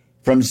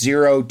from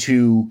Zero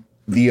to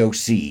the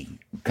OC,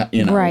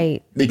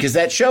 Right. Because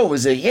that show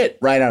was a hit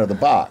right out of the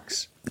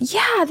box.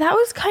 Yeah, that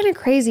was kind of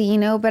crazy,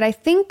 but I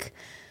think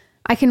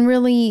I can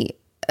really,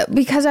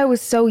 because I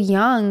was so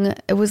young,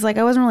 it was like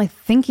I wasn't really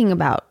thinking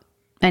about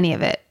any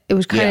of it. It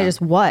was kind of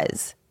just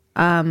was.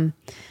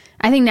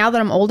 I think now that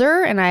I'm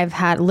older and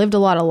I've lived a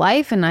lot of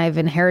life and I've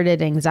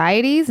inherited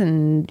anxieties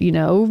and,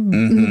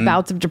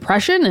 bouts of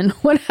depression and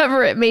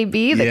whatever it may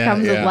be that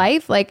comes with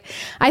life. Like,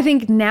 I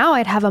think now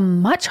I'd have a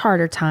much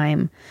harder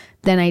time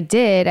than I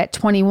did at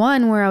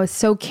 21 where I was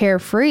so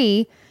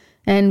carefree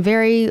and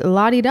very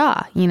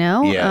la-di-da,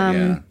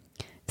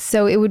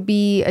 So it would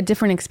be a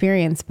different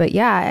experience. But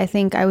I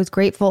think I was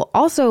grateful.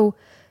 Also,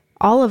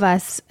 all of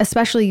us,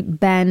 especially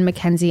Ben,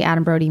 Mackenzie,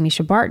 Adam Brody,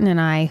 Misha Barton,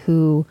 and I,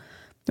 who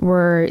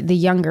were the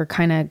younger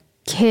kind of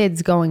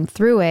kids going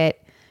through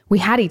it, we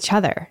had each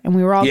other and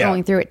we were all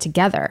going through it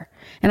together.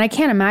 And I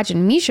can't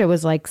imagine, Misha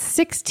was like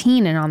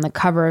 16 and on the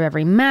cover of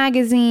every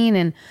magazine.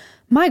 And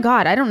my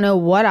God, I don't know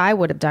what I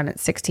would have done at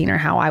 16 or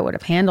how I would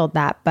have handled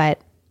that.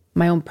 But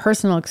my own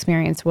personal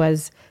experience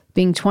was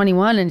being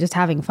 21 and just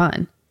having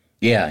fun.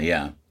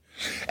 Yeah.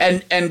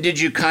 And did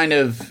you kind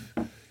of,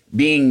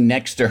 being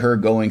next to her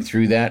going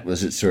through that,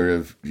 was it sort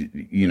of,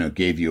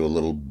 gave you a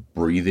little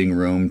breathing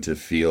room to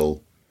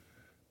feel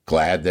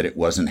glad that it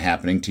wasn't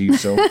happening to you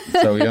so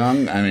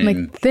young? I mean,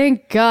 like,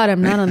 thank God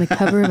I'm not on the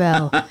cover of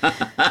Elle.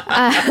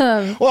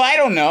 Well, I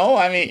don't know.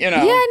 I mean, Yeah,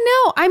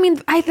 no. I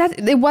mean,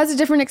 it was a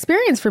different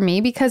experience for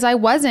me because I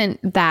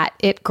wasn't that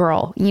it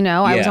girl.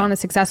 I was on a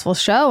successful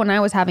show and I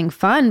was having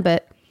fun,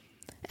 but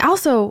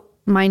also,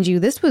 mind you,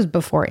 this was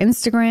before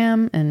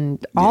Instagram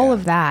and all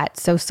of that.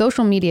 So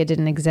social media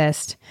didn't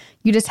exist.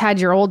 You just had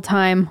your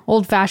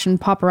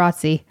old-fashioned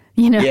paparazzi,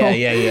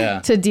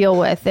 to deal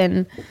with.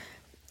 And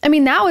I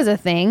mean, that was a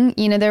thing.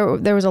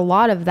 There was a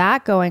lot of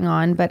that going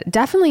on, but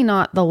definitely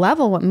not the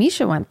level what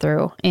Misha went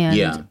through.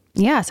 And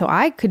so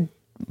I could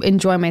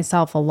enjoy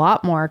myself a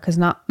lot more because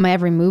my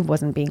every move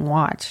wasn't being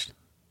watched.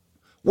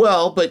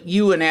 Well, but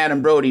you and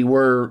Adam Brody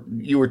were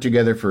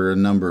together for a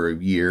number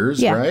of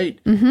years,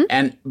 right?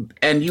 Mm-hmm.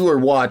 And you were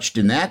watched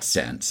in that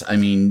sense. I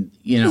mean,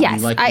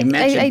 yes, like you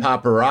mentioned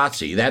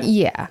paparazzi. That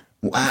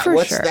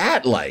what's sure.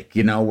 that like?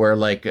 Where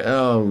like,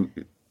 oh,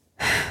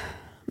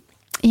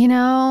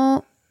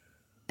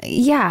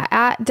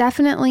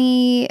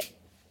 definitely.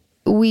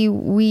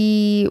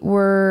 We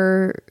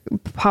were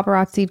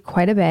paparazzi'd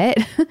quite a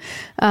bit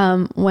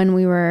when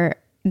we were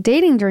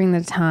dating during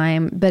the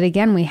time, but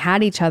again, we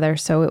had each other,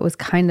 so it was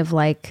kind of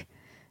like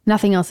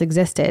nothing else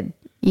existed,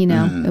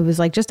 It was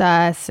like just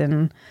us,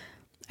 and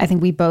I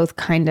think we both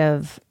kind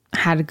of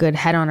had a good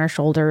head on our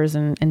shoulders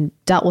and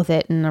dealt with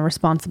it in a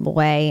responsible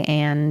way.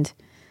 And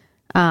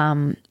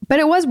but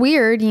it was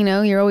weird,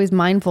 you're always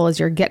mindful as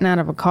you're getting out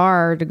of a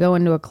car to go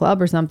into a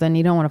club or something.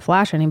 You don't want to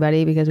flash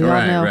anybody because we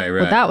all know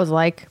what that was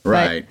like.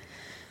 Right.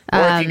 Or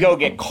if you go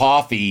get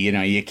coffee,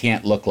 you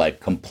can't look like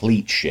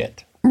complete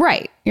shit.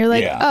 Right. You're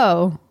like,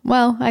 oh,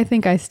 well, I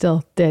think I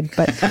still did.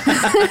 But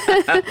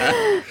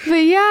but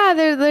yeah,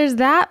 there's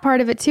that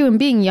part of it too. And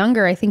being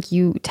younger, I think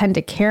you tend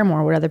to care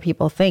more what other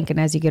people think. And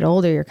as you get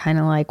older, you're kind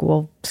of like,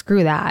 well,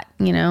 screw that,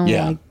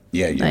 Yeah.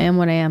 Like, I am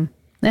what I am.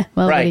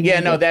 Well, right. Yeah,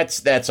 no,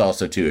 that's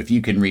also too. If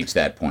you can reach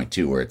that point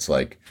too, where it's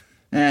like,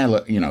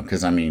 look,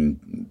 because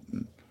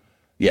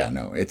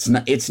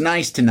it's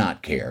nice to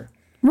not care.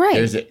 Right.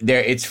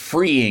 It's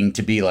freeing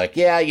to be like,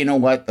 yeah, you know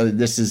what?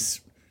 This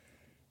is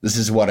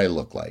what I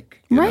look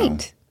like.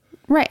 Right.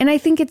 Right. And I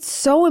think it's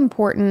so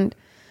important,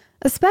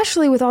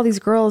 especially with all these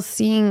girls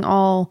seeing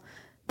all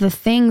the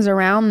things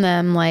around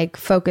them, like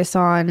focus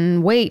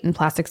on weight and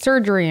plastic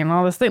surgery and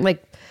all this thing,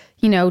 like,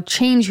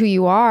 change who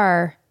you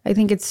are. I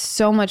think it's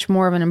so much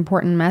more of an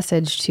important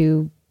message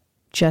to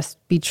just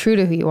be true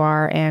to who you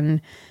are.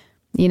 And,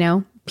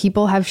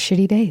 people have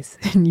shitty days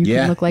and you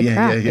can look like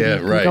crap. And you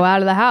can go out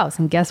of the house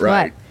and guess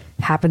what?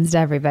 Happens to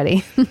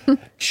everybody.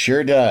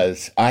 Sure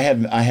does. I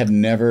have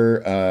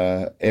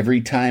never,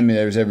 every time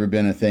there's ever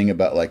been a thing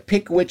about like,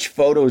 pick which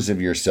photos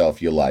of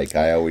yourself you like,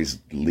 I always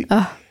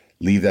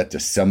leave that to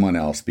someone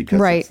else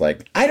because it's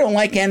like, I don't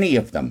like any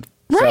of them.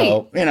 Right.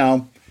 So,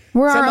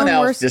 we're someone our own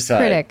else worst decide.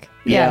 critic.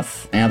 Yeah,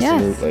 Yes.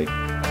 absolutely.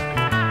 Yes.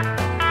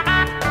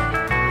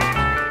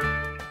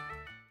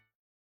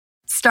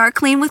 Start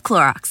clean with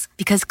Clorox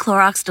because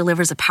Clorox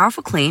delivers a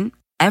powerful clean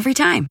every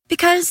time.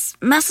 Because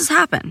messes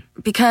happen.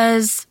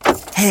 Because...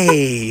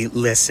 Hey,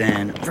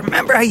 listen.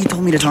 Remember how you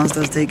told me to toss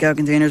those takeout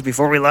containers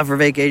before we left for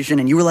vacation?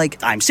 And you were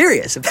like, I'm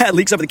serious. If that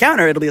leaks over the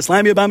counter, it'll be a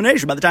slimy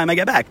abomination by the time I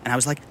get back. And I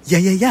was like,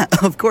 yeah,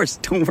 of course.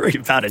 Don't worry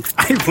about it.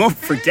 I won't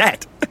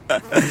forget.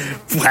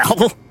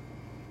 Well...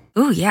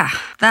 Ooh, yeah,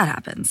 that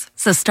happens.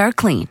 So start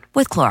clean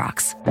with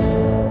Clorox.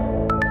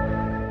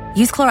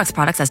 Use Clorox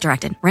products as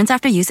directed. Rinse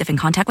after use if in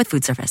contact with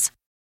food surface.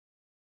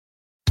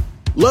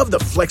 Love the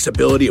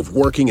flexibility of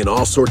working in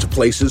all sorts of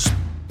places?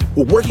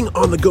 Well, working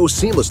on the go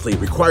seamlessly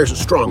requires a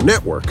strong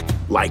network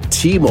like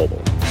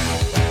T-Mobile.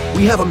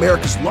 We have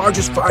America's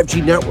largest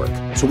 5G network,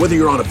 so whether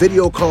you're on a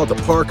video call at the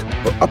park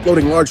or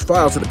uploading large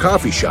files at the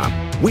coffee shop,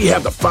 we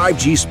have the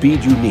 5G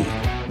speed you need.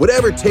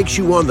 Whatever takes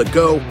you on the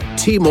go,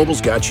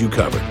 T-Mobile's got you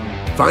covered.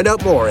 Find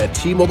out more at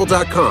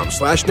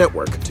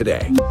T-Mobile.com/network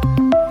today.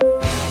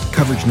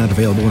 Coverage not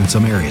available in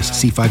some areas.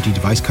 See 5G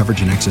device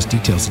coverage and access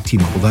details at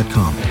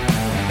T-Mobile.com.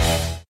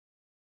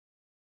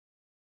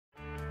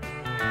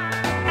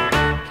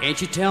 Can't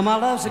you tell my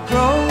love's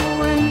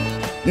a-growing?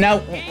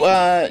 Now,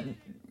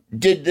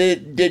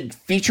 did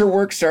feature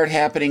work start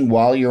happening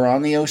while you're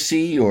on the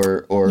OC,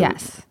 or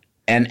yes?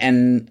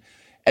 And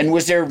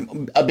was there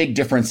a big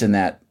difference in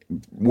that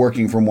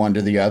working from one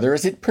to the other?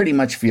 Does it pretty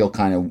much feel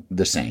kind of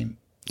the same?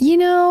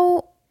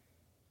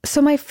 So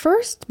my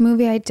first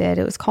movie I did,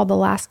 it was called The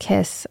Last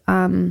Kiss,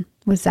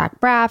 with Zach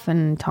Braff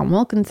and Tom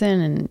Wilkinson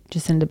and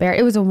Jacinda Bear.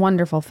 It was a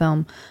wonderful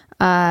film.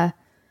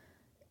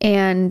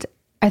 And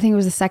I think it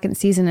was the second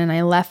season and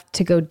I left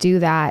to go do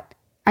that.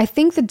 I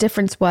think the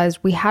difference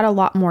was we had a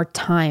lot more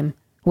time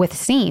with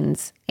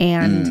scenes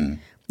and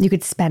you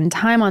could spend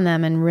time on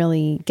them and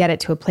really get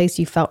it to a place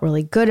you felt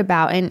really good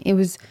about. And it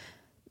was,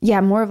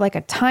 more of like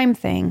a time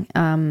thing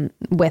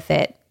with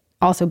it.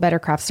 Also better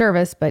craft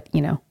service, but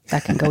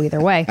that can go either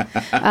way.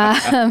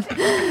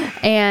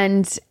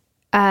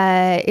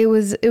 It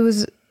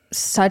was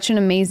such an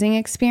amazing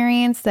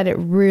experience that it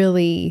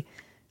really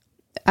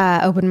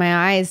opened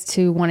my eyes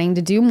to wanting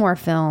to do more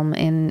film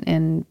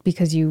and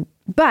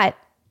but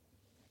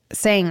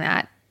saying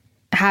that,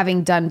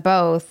 having done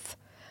both,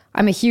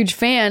 I'm a huge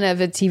fan of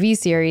a TV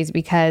series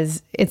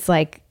because it's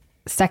like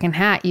second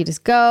hat. You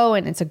just go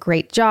and it's a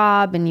great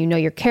job and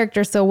your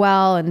character so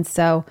well. And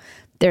so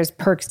there's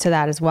perks to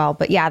that as well.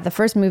 But yeah, the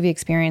first movie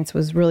experience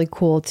was really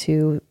cool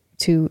for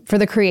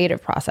the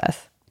creative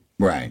process.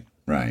 Right.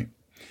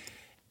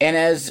 And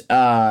as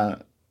how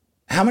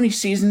many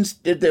seasons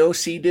did the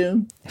OC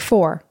do?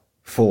 4.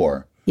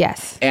 4.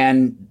 Yes.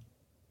 And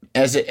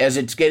as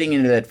it's getting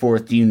into that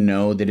fourth, do you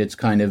know that it's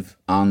kind of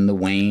on the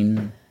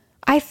wane?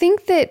 I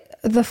think that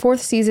the 4th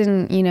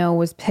season,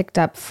 was picked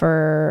up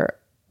for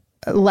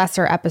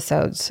lesser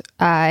episodes.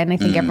 And I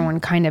think everyone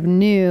kind of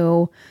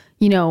knew,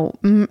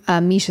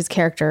 Misha's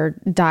character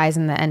dies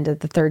in the end of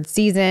the 3rd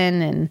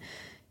season.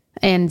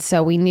 And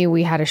so we knew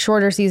we had a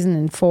shorter season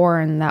in 4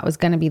 and that was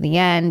going to be the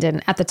end.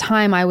 And at the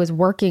time I was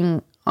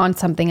working on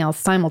something else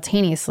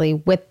simultaneously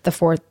with the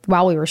 4th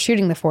while we were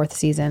shooting the 4th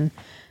season.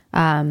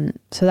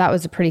 So that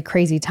was a pretty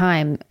crazy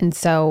time. And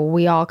so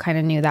we all kind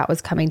of knew that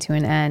was coming to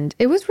an end.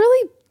 I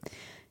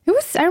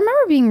remember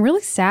being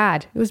really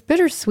sad. It was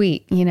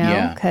bittersweet,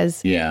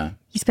 because you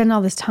spend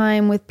all this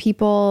time with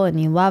people and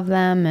you love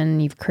them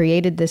and you've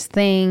created this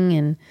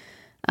thing.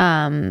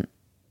 And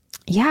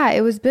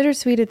it was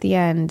bittersweet at the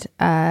end.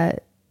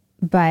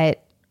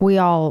 But we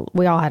all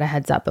had a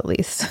heads up at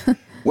least.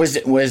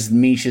 Was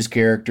Misha's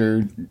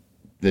character,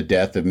 the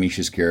death of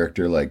Misha's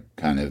character, like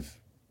kind of,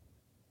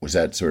 was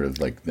that sort of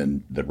like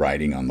the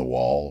writing on the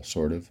wall,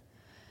 sort of?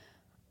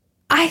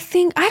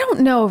 I don't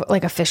know,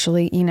 like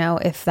officially,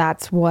 if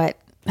that's what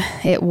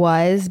it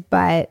was,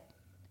 but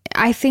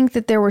I think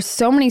that there were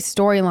so many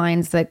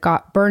storylines that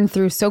got burned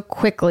through so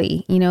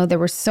quickly. There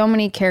were so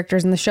many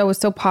characters and the show was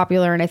so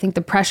popular. And I think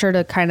the pressure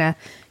to kind of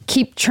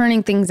keep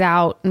churning things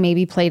out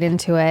maybe played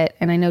into it.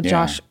 And I know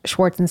Josh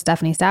Schwartz and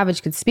Stephanie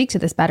Savage could speak to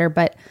this better,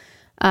 but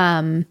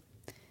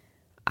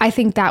I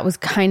think that was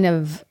kind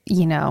of,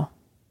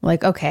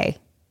 like, okay,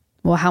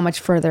 well, how much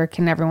further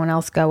can everyone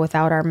else go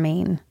without our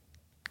main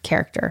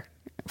character,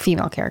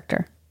 female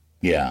character?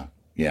 Yeah.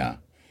 Yeah.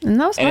 And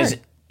that was hard.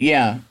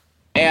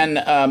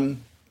 And,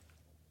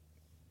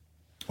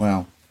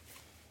 well,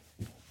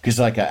 because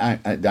like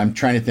I'm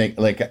trying to think,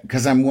 like,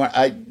 because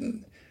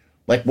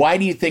why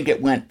do you think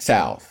it went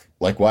south?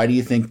 Like, why do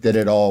you think that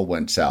it all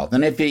went south?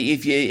 And if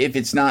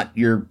it's not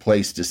your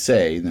place to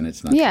say, then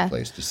it's not your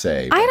place to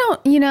say. But.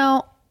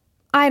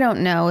 I don't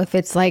know if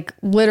it's like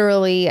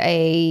literally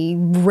a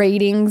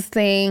ratings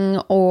thing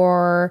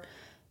or,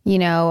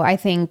 I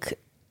think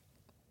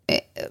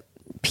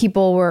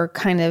people were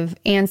kind of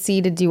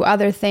antsy to do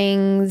other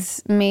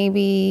things,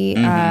 maybe.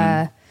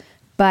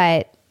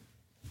 But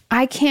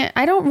I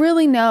don't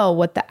really know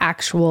what the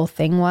actual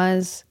thing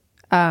was.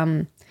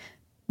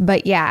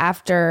 But yeah,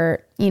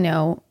 after,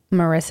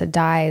 Marissa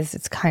dies,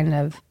 it's kind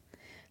of,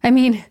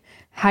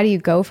 how do you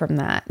go from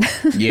that?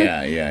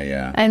 Yeah.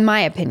 In my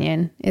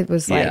opinion, it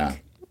was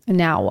like,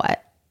 now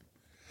what?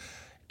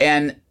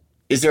 And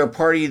is there a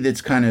party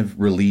that's kind of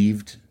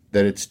relieved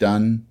that it's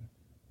done?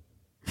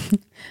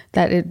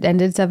 That it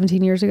ended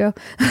 17 years ago?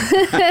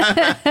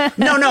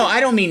 No, I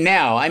don't mean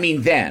now. I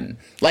mean then.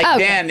 Like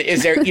then,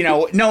 is there,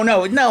 no.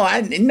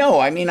 I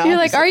mean, you're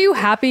like, are you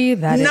happy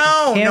that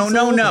No.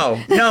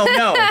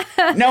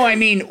 I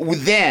mean,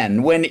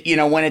 then when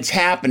it's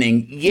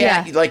happening,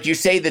 like you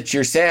say that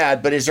you're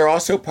sad, but is there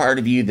also part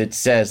of you that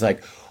says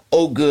like,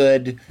 oh,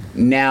 good,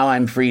 now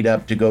I'm freed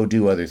up to go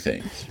do other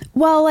things?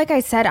 Well, like I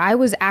said, I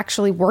was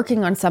actually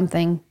working on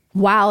something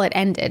while it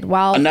ended.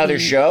 Another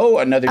show?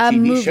 Another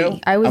TV show?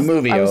 I was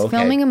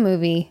filming a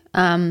movie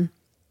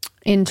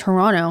in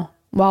Toronto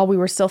while we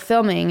were still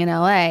filming in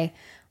LA.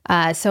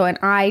 And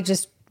I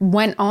just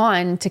went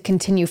on to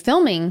continue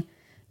filming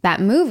that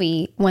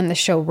movie when the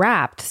show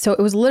wrapped. So it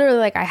was literally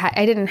like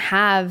I didn't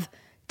have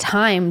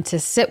time to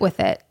sit with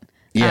it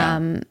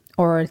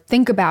or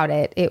think about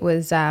it. It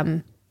was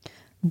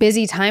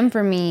busy time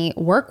for me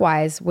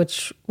work-wise,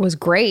 which was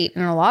great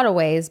in a lot of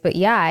ways. But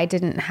yeah, I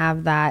didn't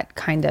have that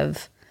kind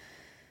of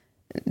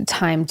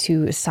time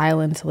to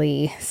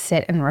silently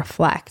sit and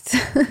reflect,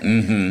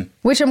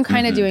 which I'm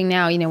kind of doing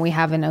now. We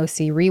have an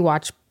OC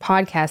Rewatch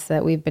podcast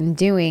that we've been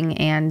doing,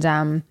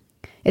 and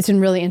it's been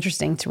really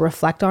interesting to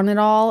reflect on it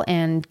all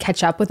and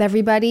catch up with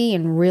everybody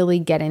and really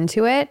get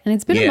into it. And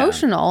it's been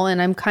emotional,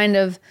 and I'm kind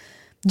of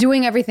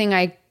doing everything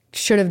I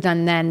should have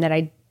done then that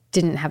I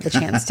didn't have the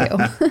chance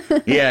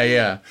to.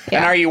 Yeah.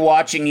 And are you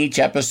watching each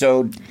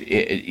episode,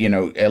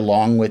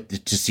 along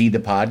with to see the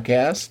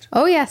podcast?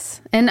 Oh, yes.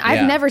 And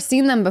I've never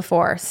seen them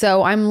before.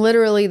 So I'm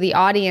literally the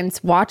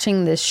audience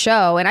watching this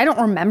show, and I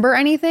don't remember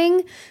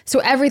anything. So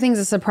everything's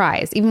a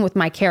surprise, even with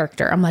my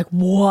character. I'm like,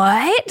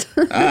 what?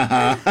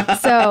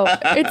 So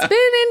it's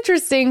been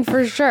interesting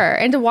for sure.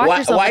 And to watch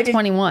yourself at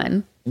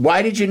 21.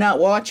 Why did you not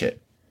watch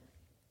it?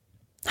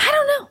 I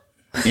don't know.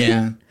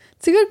 Yeah.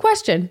 It's a good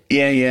question.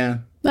 Yeah.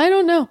 I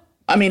don't know.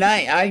 I mean,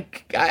 I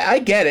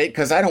get it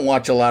because I don't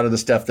watch a lot of the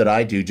stuff that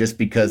I do just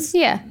because,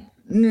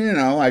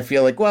 I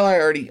feel like, well,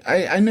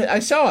 I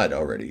saw it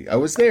already. I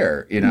was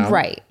there,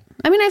 Right.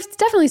 I mean, I've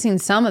definitely seen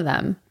some of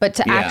them, but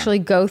to actually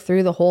go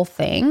through the whole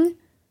thing,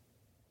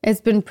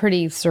 it's been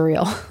pretty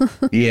surreal.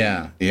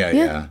 Yeah.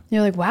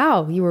 You're like,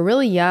 wow, you were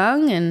really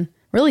young and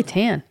really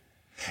tan.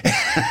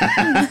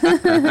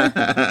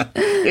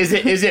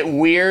 Is it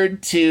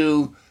weird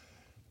to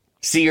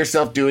see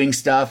yourself doing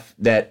stuff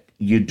that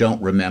you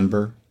don't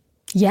remember?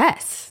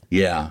 Yes.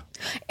 Yeah.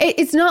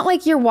 It's not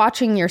like you're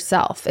watching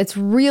yourself. It's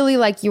really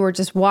like you were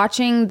just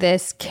watching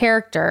this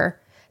character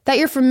that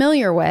you're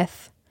familiar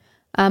with,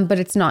 but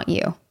it's not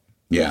you.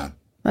 Yeah.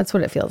 That's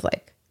what it feels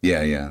like.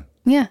 Yeah.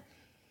 Yeah.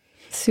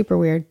 Super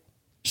weird.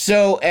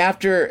 So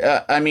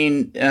after,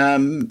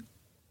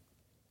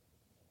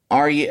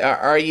 are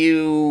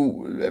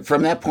you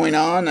from that point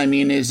on? I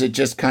mean, is it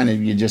just kind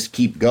of you just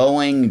keep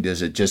going?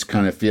 Does it just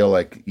kind of feel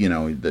like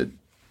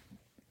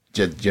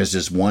just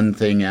this one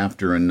thing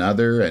after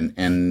another?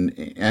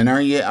 And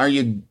are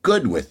you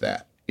good with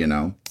that?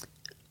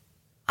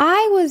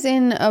 I was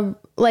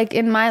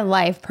in my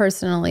life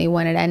personally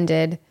when it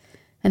ended,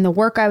 and the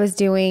work I was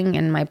doing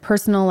and my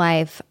personal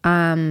life.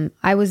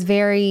 I was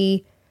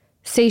very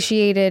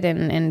satiated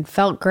and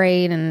felt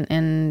great,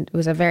 and it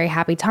was a very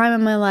happy time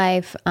in my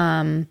life.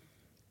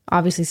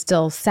 Obviously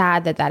still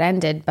sad that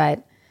ended,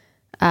 but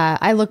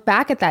I look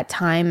back at that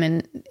time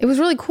and it was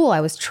really cool.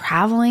 I was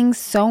traveling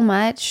so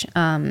much,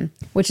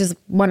 which is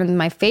one of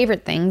my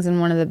favorite things and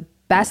one of the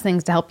best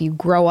things to help you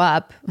grow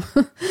up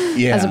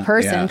as a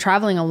person,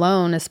 traveling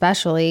alone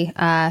especially.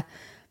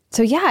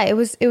 So yeah, it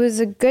was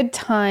a good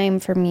time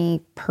for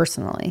me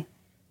personally.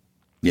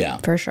 Yeah.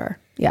 For sure.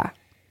 Yeah.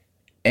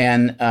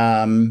 And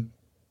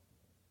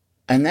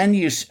then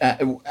you,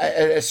 at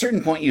a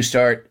certain point, you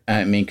start.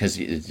 I mean, because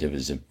it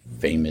was a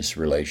famous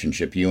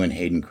relationship. You and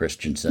Hayden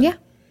Christensen,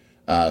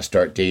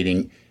 start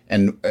dating.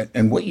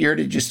 And what year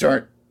did you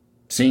start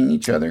seeing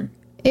each other?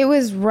 It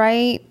was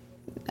right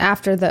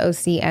after the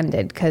OC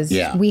ended, because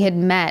we had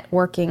met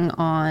working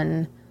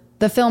on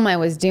the film I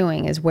was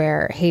doing. Is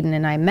where Hayden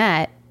and I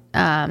met,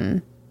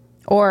 I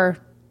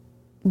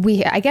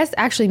guess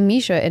actually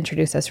Misha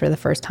introduced us for the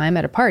first time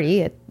at a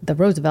party at the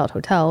Roosevelt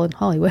Hotel in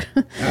Hollywood.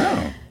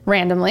 Oh.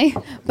 Randomly.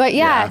 But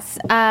yes.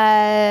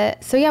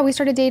 So we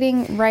started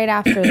dating right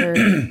after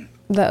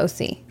the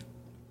OC.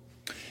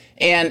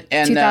 And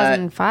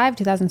 2005,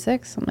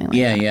 2006, something like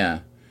that. Yeah.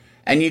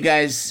 And you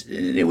guys,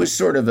 it was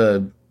sort of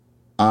a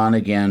on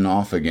again,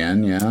 off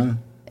again, yeah?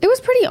 It was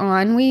pretty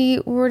on.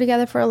 We were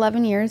together for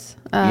 11 years.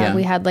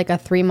 We had like a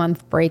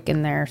 3-month break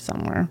in there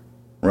somewhere.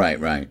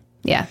 Right.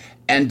 Yeah.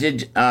 And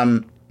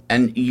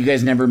and you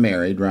guys never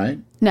married, right?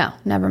 No,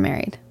 never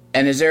married.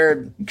 And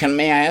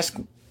may I ask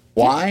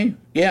why?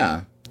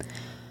 Yeah.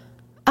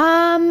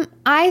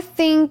 I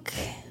think,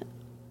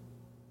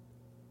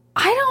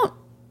 I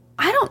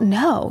don't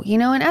know,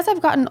 and as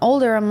I've gotten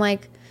older, I'm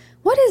like,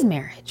 what is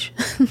marriage?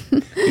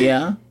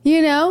 Yeah.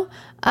 Because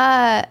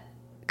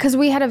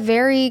we had a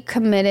very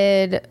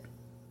committed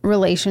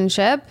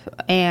relationship,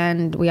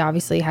 and we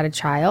obviously had a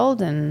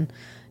child and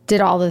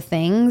did all the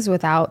things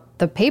without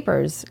the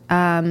papers.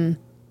 I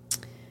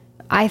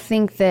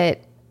think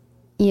that,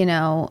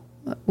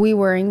 we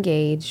were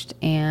engaged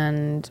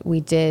and we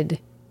did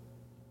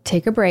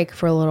take a break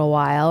for a little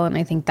while. And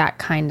I think that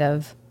kind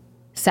of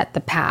set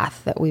the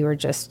path that we were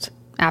just,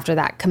 after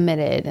that,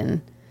 committed.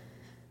 And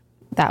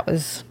that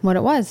was what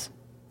it was.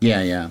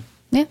 Yeah.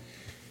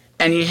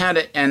 And you had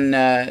it,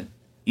 and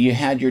you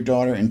had your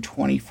daughter in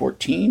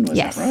 2014, was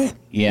that right?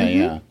 Yeah, mm-hmm.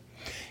 Yeah.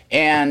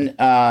 And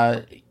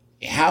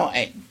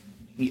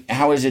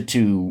how is it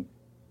to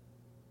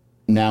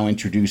now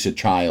introduce a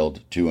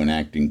child to an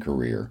acting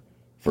career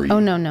for you? Oh,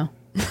 no.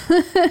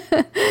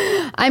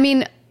 I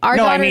mean, our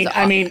daughter's...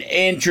 I mean,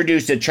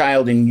 introduce a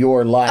child in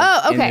your life.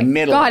 Oh, okay. In the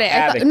middle Got it.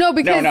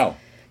 Because No.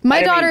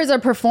 My daughter's a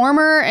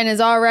performer and is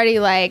already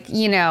like,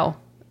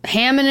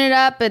 hamming it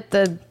up at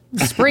the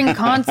spring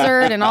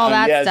concert and all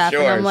that stuff.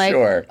 Sure, and I'm like,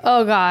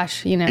 oh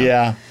gosh,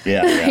 Yeah.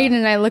 Hayden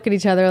and I look at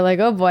each other like,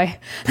 oh boy.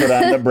 Put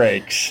on the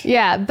brakes.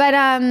 Yeah, but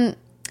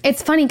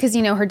it's funny because,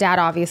 her dad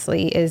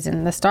obviously is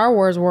in the Star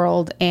Wars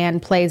world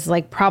and plays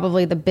like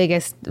probably the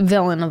biggest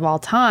villain of all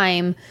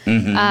time.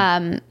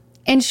 Mm-hmm.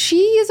 And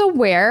she is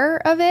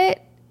aware of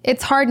it.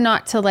 It's hard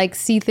not to like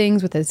see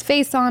things with his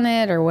face on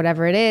it or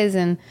whatever it is.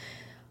 And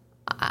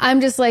I'm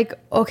just like,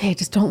 okay,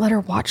 just don't let her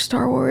watch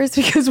Star Wars,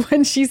 because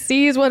when she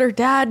sees what her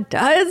dad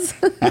does,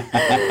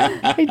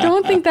 I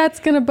don't think that's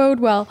going to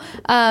bode well.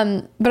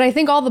 But I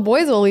think all the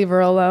boys will leave her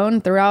alone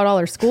throughout all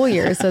her school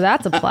years, so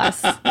that's a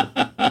plus.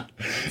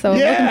 So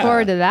looking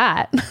forward to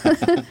that.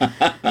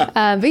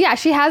 But yeah,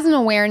 she has an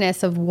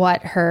awareness of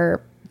what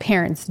her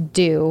parents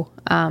do,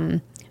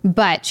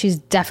 but she's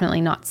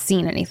definitely not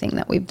seen anything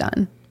that we've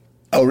done.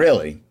 Oh,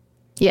 really?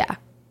 Yeah.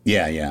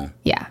 Yeah.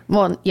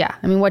 Well, yeah.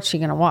 I mean, what's she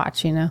going to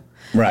watch,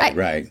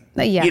 Right.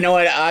 Yeah. You know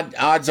what?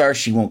 Odds are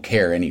she won't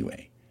care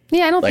anyway.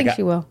 Yeah, I don't think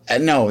she will.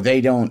 No,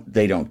 they don't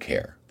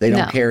care. They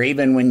don't care.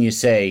 Even when you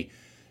say,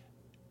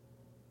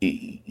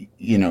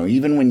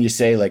 even when you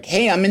say like,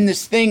 hey, I'm in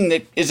this thing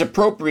that is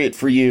appropriate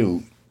for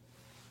you.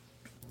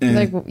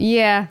 Like,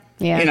 yeah.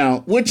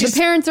 Which the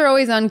parents are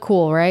always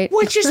uncool, right?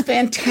 Which is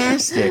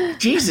fantastic.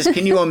 Jesus,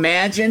 can you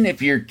imagine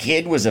if your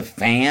kid was a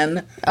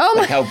fan? Oh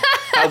my! How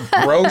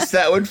gross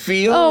that would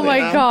feel. Oh my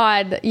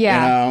God!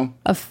 Yeah.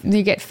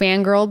 You get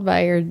fangirled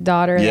by your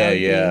daughter.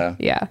 Yeah.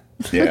 A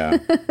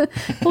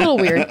little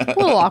weird, a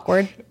little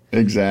awkward.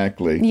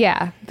 Exactly.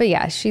 Yeah, but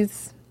yeah,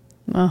 she's.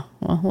 Oh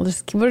well, we'll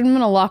just we're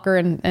gonna lock her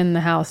in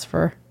the house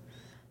for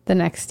the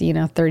next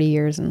 30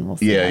 years, and we'll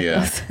see.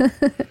 Yeah.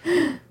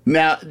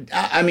 Now,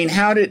 I mean,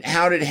 how did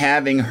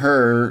having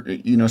her,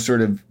 sort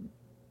of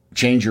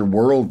change your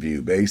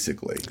worldview,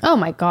 basically? Oh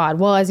my God!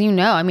 Well, as you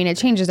know, I mean, it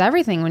changes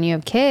everything when you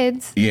have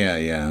kids.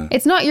 Yeah.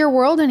 It's not your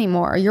world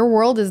anymore. Your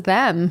world is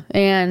them,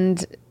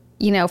 and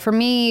for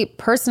me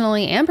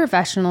personally and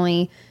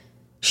professionally,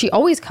 she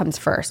always comes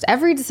first.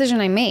 Every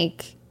decision I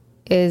make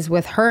is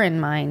with her in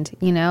mind.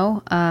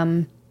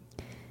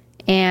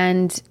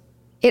 And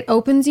it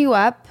opens you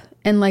up.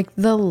 And like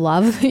the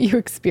love that you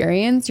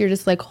experience, you're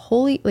just like,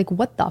 holy, like,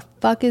 what the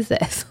fuck is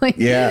this? Like,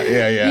 yeah.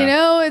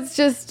 It's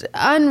just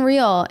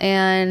unreal.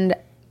 And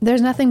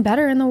there's nothing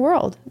better in the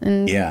world.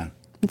 And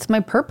it's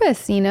my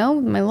purpose,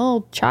 my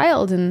little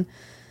child, and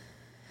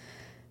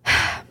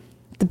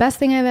the best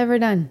thing I've ever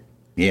done.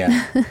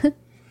 Yeah.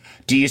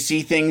 Do you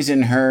see things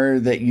in her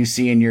that you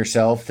see in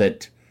yourself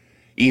that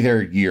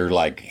either you're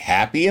like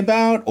happy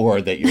about,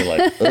 or that you're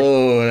like,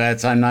 oh,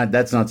 that's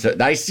not so,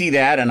 I see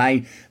that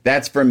and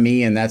that's for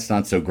me and that's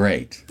not so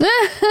great?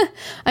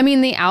 I mean,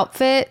 the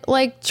outfit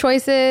like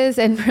choices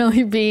and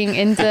really being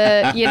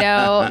into,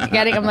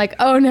 getting, I'm like,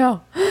 oh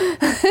no.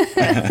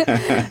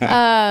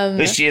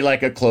 Is she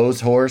like a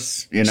clothes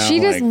horse? You know, she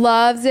just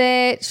loves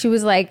it. She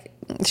was like,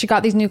 she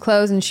got these new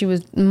clothes and she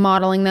was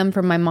modeling them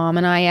for my mom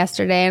and I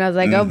yesterday. And I was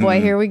like, oh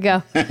boy, here we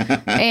go.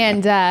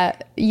 And,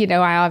 you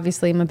know, I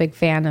obviously am a big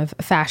fan of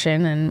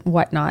fashion and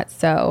whatnot.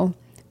 So,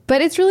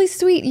 but it's really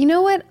sweet. You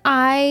know what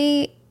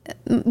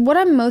what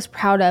I'm most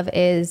proud of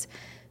is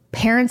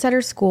parents at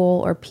her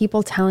school or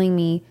people telling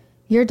me,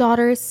 your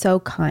daughter is so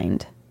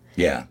kind.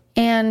 Yeah.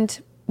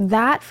 And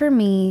that for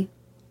me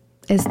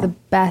is the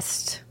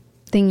best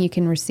thing you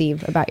can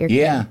receive about your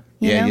kid.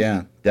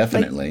 Yeah,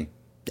 definitely. Like,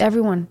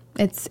 everyone.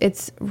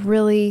 It's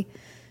really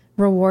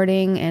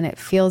rewarding and it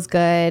feels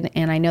good.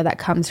 And I know that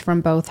comes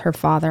from both her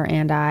father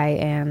and I.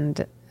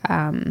 And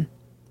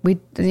we,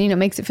 you know,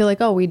 makes it feel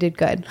like, oh, we did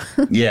good.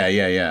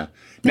 Yeah.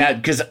 Now,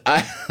 because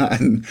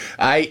I'm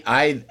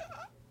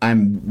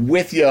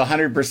with you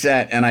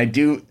 100%, and I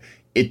do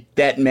it.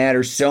 That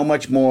matters so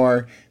much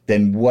more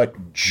than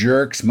what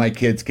jerks my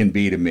kids can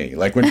be to me.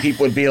 Like when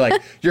people would be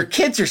like, "Your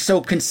kids are so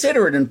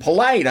considerate and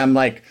polite," I'm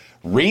like,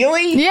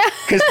 really? Yeah.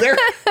 Because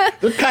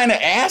they're kind of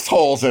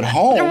assholes at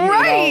home.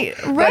 Right,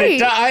 you know? right.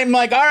 But I'm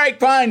like, all right,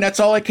 fine. That's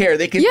all I care.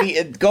 They can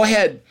be. Go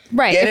ahead.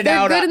 Right. Get if it they're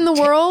out. Good in the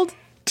world.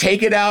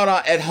 Take it out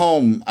at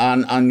home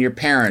on your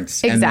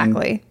parents.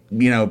 Exactly. And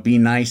then, you know, be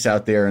nice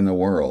out there in the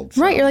world.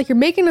 So. Right. You're like, you're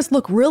making us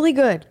look really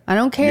good. I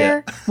don't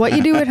care what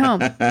you do at home.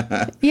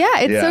 Yeah,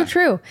 it's so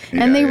true.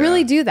 And they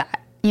really do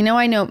that. You know,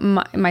 I know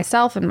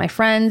myself and my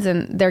friends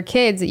and their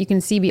kids that you can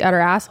see be utter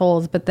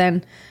assholes, but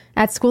then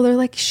at school they're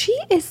like, she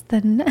is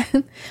the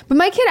But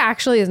my kid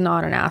actually is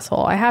not an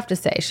asshole. I have to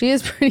say, she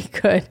is pretty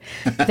good.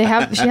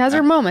 She has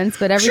her moments,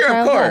 but every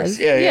child does.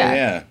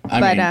 Yeah.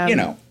 I mean, you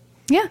know.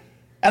 Yeah.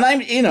 And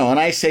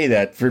I say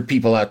that for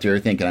people out there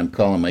thinking I'm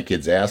calling my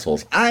kids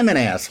assholes. I'm an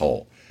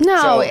asshole. No,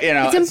 so, you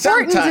know, it's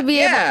important to be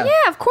able.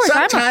 Yeah, of course,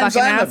 I'm a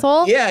fucking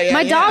asshole.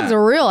 My dog's a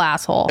real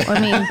asshole. I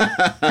mean,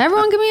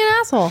 everyone can be an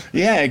asshole.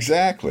 Yeah,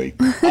 exactly.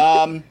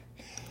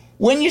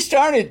 When you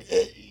started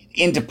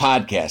into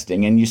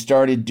podcasting and you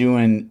started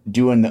doing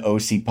the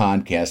OC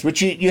podcast,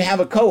 which you have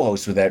a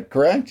co-host with that,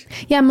 correct?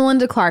 Yeah,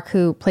 Melinda Clark,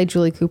 who played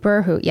Julie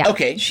Cooper.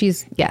 Okay,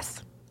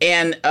 yes.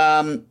 And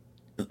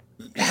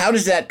how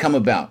does that come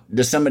about?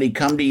 Does somebody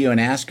come to you and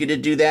ask you to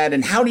do that?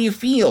 And how do you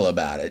feel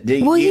about it? Do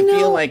you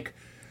feel like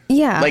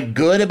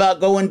good about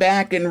going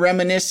back and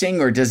reminiscing,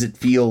 or does it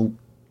feel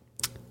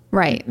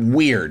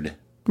weird?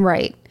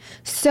 Right.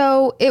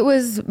 So it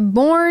was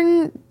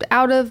born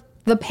out of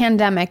the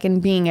pandemic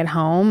and being at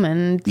home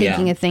and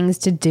thinking of things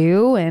to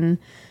do. And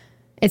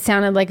it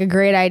sounded like a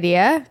great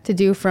idea to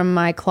do from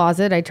my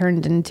closet. I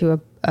turned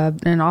into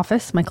an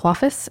office, my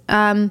cloffice.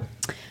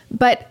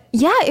 But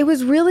yeah, it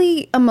was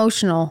really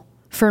emotional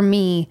for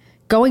me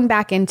going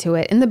back into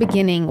it in the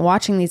beginning,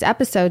 watching these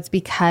episodes,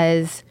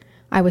 because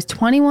I was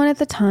 21 at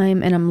the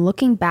time and I'm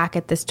looking back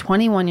at this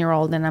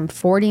 21-year-old and I'm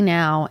 40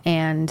 now,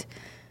 and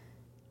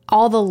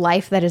all the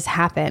life that has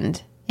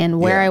happened and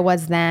where I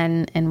was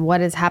then and what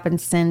has happened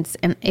since.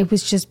 And it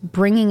was just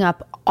bringing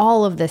up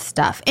all of this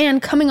stuff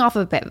and coming off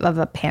of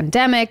a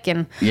pandemic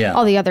and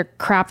all the other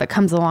crap that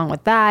comes along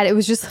with that. It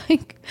was just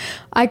like,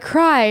 I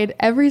cried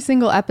every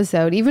single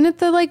episode, even at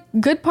the like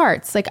good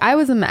parts. Like I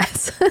was a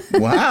mess.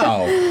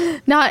 Wow.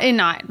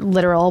 Not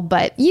literal,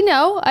 but you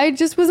know, I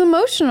just was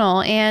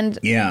emotional. And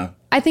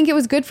I think it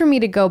was good for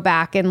me to go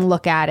back and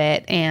look at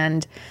it.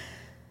 And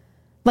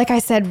like I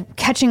said,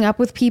 catching up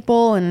with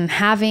people and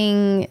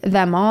having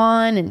them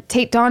on, and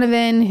Tate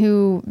Donovan,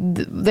 who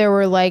there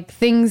were like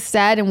things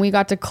said and we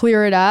got to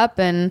clear it up,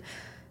 and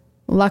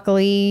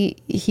luckily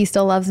he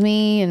still loves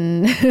me.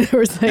 And there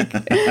was like,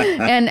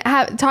 and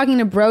talking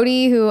to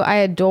Brody, who I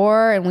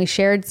adore, and we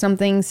shared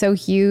something so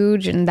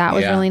huge, and that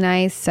was really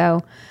nice.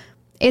 So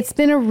it's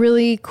been a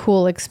really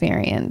cool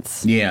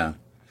experience. Yeah.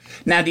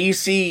 Now, do you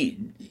see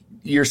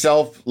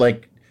yourself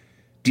like,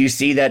 do you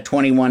see that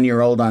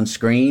 21-year-old on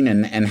screen,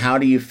 and how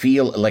do you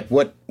feel? Like,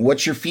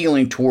 what's your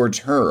feeling towards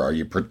her? Are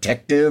you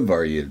protective?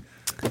 Are you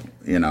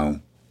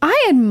know?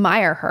 I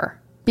admire her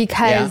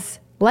because,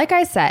 like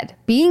I said,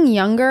 being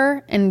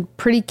younger and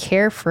pretty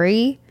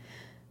carefree,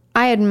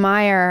 I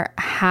admire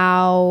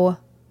how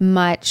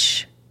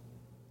much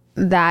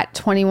that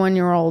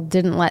 21-year-old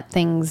didn't let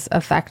things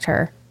affect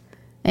her.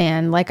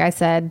 And like I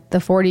said, the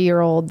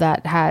 40-year-old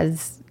that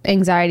has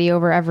anxiety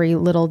over every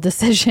little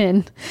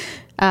decision,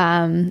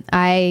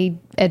 I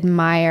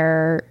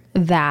admire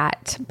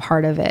that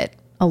part of it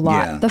a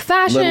lot. Yeah. The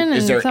fashion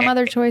and some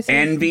other choices.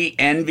 Envy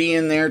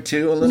in there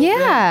too a little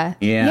bit?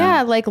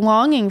 Yeah, like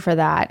longing for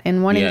that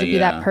and wanting to be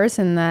that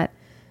person that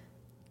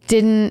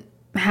didn't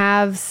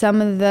have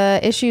some of the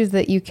issues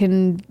that you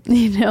can,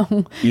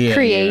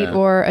 create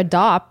or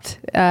adopt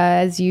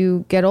as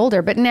you get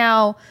older. But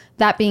now,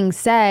 that being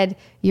said,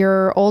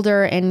 you're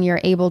older and you're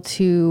able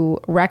to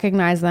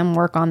recognize them,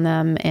 work on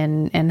them,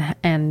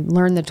 and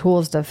learn the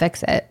tools to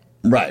fix it.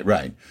 Right.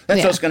 That's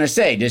what I was going to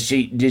say. Did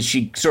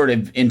she sort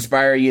of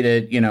inspire you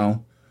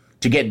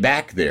to get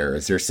back there?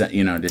 Is there,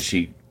 does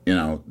she,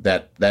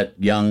 that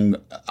young,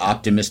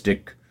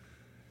 optimistic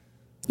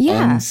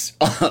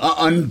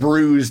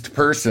unbruised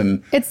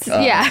person. It's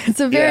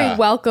a very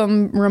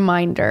welcome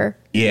reminder,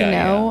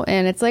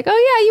 and it's like, oh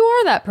yeah, you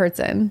are that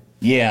person.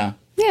 Yeah.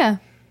 Yeah.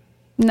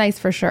 Nice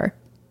for sure.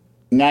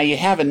 Now you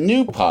have a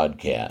new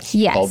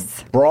podcast called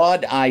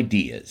Broad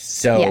Ideas.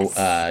 So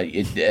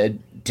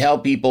tell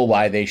people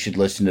why they should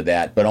listen to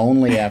that, but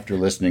only after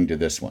listening to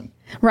this one.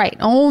 Right.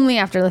 Only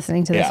after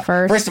listening to this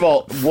first. First of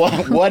all,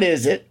 what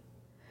is it?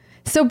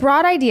 So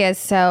Broad Ideas.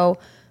 So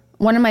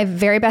one of my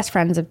very best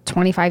friends of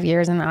 25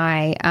 years and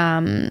I,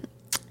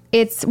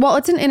 it's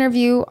an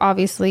interview.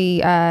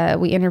 Obviously,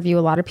 we interview a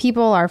lot of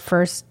people. Our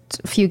first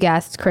few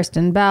guests,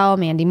 Kristen Bell,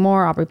 Mandy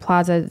Moore, Aubrey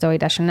Plaza, Zooey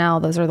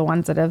Deschanel. Those are the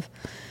ones that have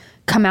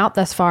come out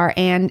thus far.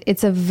 And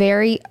it's a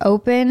very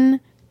open,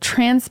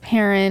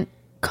 transparent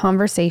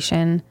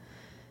conversation,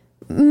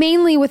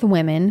 mainly with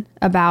women,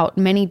 about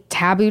many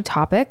taboo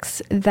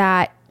topics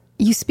that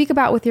you speak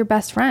about with your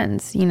best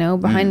friends,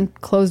 behind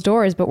closed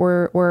doors, but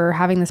we're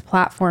having this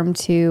platform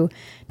to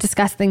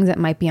discuss things that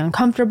might be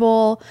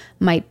uncomfortable,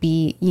 might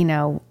be,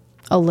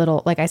 a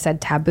little, like I said,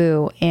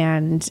 taboo.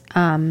 And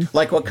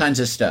like what kinds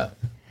of stuff?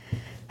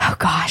 Oh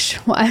gosh.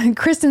 Well, in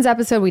Kristen's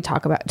episode, we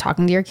talk about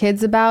talking to your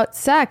kids about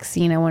sex,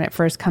 when it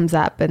first comes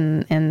up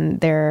and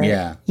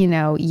they're,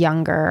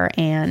 younger,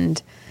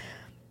 and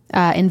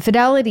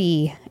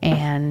infidelity,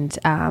 and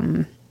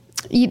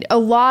a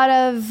lot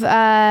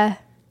of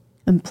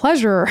and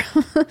pleasure.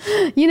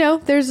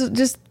 There's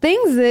just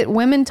things that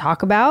women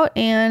talk about.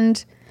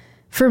 And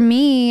for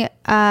me,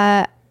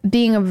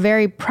 being a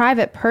very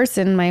private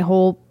person, my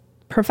whole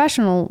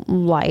professional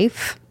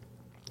life,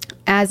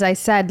 as I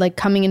said, like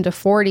coming into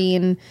 40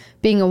 and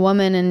being a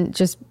woman and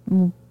just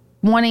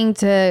wanting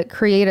to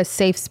create a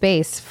safe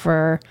space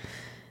for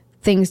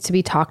things to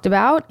be talked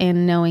about,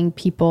 and knowing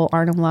people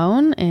aren't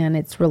alone and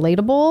it's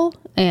relatable,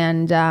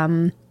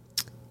 and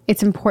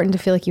it's important to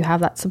feel like you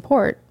have that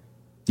support.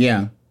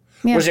 Yeah.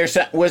 Yeah.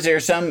 Was there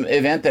some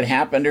event that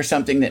happened or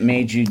something that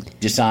made you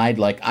decide,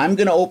 like, I'm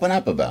going to open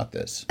up about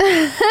this?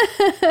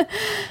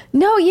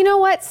 No, you know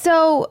what?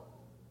 So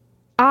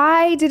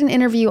I did an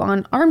interview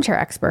on Armchair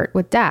Expert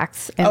with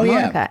Dax and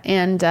Monica,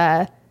 and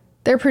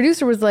their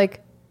producer was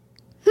like,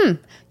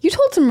 you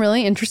told some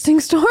really interesting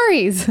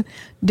stories.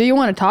 Do you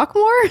want to talk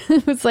more?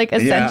 It was like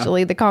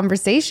essentially the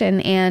conversation.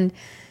 And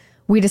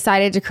we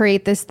decided to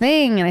create this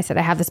thing. And I said,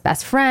 I have this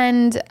best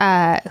friend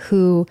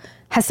who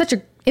has such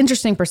an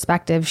interesting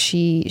perspective.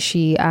 She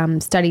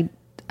studied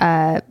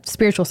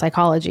spiritual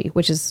psychology,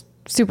 which is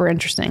super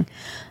interesting.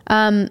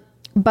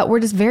 But we're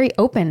just very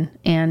open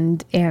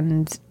and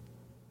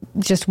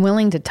just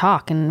willing to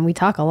talk, and we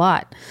talk a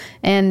lot.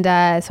 And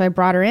so I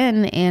brought her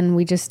in, and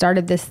we just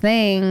started this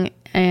thing,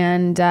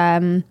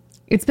 and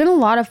it's been a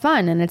lot of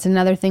fun, and it's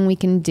another thing we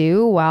can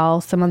do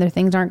while some other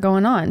things aren't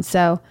going on.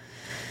 So,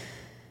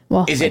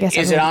 well, is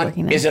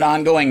it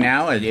ongoing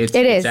now?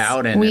 It's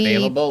out and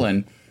available.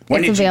 And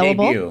when did you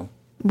debut?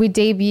 We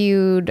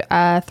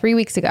debuted 3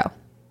 weeks ago.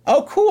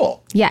 Oh,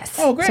 cool. Yes.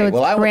 Oh, great. So it's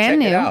I will brand check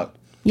new. it out.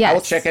 Yes. I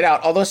will check it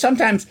out. Although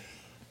sometimes,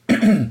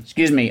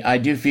 excuse me, I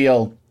do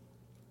feel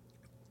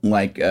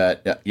like a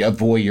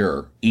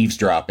voyeur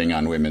eavesdropping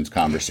on women's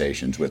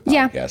conversations with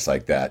podcasts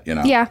like that,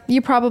 Yeah,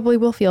 you probably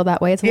will feel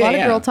that way. It's a lot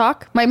of girl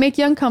talk. Might make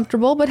you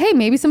uncomfortable, but hey,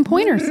 maybe some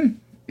pointers. Mm-hmm.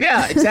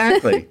 Yeah,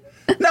 exactly.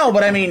 No,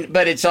 but I mean,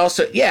 but it's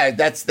also,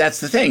 that's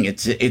the thing.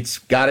 It's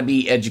got to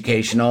be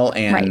educational,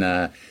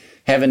 and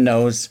heaven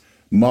knows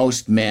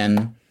most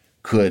men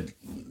could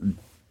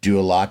do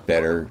a lot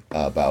better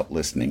about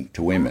listening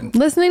to women.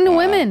 Listening to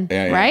women,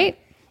 right?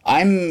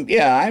 I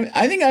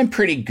think I'm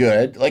pretty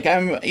good. Like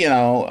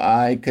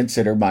I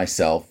consider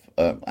myself,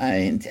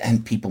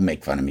 and people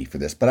make fun of me for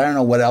this, but I don't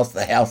know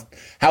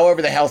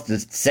however the hell to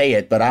say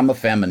it, but I'm a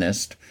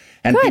feminist.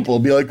 And people will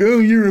be like, oh,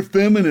 you're a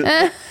feminist.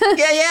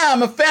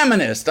 I'm a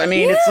feminist. I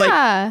mean,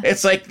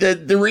 it's like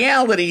the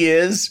reality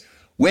is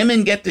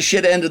women get the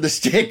shit end of the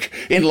stick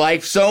in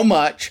life so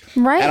much.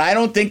 Right. And I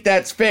don't think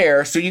that's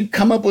fair. So you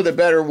come up with a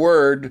better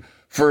word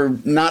for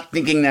not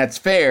thinking that's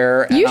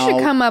fair. You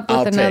should come up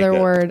with another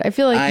word. I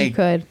feel like you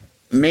could.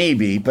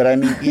 Maybe, but I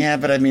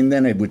mean,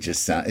 then it would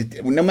just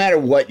sound, no matter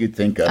what you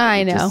think of,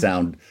 it would just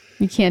sound.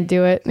 You can't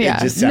do it. It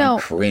just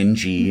sound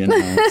cringy,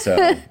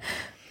 so.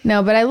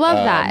 No, but I love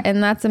that,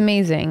 and that's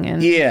amazing.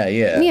 And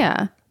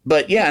yeah.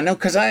 But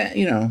because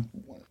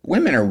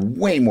women are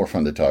way more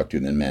fun to talk to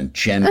than men,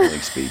 generally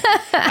speaking.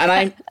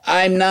 And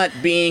I'm not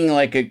being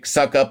like a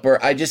suck up,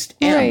 or I just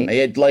am.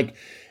 Right.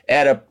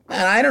 And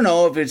I don't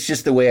know if it's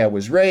just the way I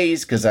was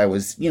raised, because I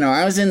was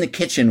in the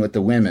kitchen with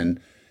the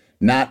women,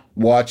 not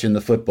watching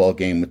the football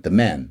game with the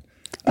men.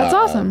 That's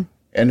awesome.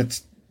 And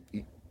it's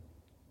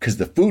because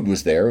the food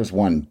was there. It was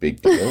one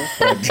big deal.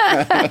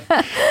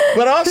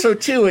 But also,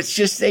 too, it's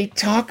just they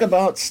talk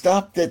about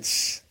stuff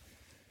that's,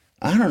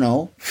 I don't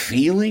know,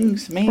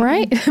 feelings, maybe?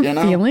 Right.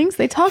 Feelings?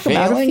 They talk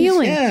about a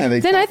feeling. Yeah,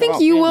 then I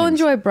think you will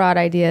enjoy Broad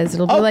Ideas.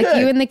 It'll be like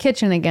you in the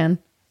kitchen again.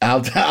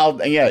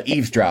 I'll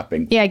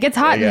eavesdropping. Yeah, it gets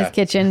hot in this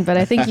kitchen, but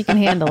I think you can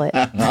handle it.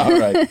 All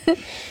right.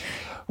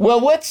 Well,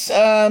 what's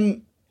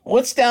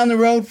down the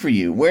road for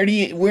you? Where do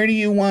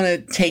you want to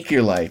take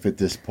your life at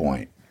this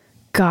point?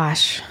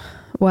 Gosh.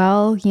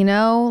 Well,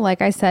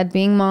 like I said,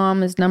 being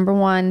mom is number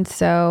one.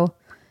 So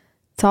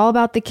it's all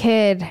about the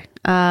kid.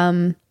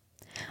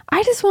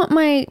 I just want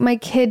my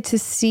kid to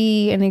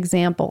see an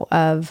example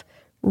of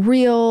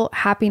real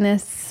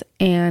happiness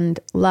and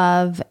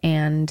love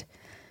and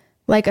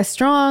like a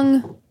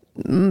strong,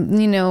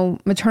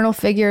 maternal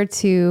figure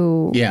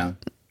to,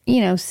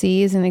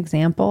 see as an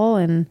example.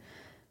 And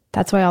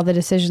that's why all the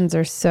decisions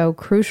are so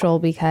crucial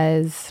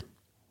because,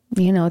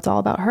 it's all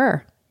about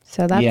her.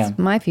 So that's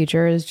my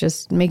future is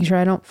just making sure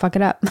I don't fuck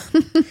it up.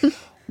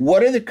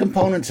 What are the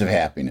components of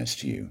happiness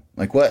to you?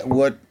 Like what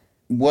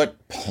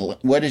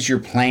is your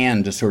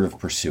plan to sort of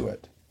pursue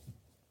it?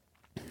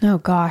 Oh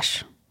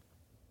gosh.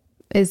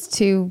 Is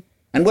to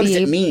And what does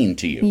it mean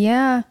to you?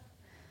 Yeah.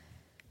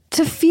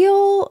 To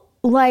feel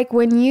like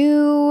when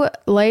you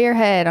lay your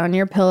head on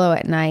your pillow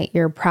at night,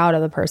 you're proud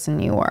of the person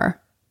you were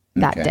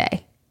that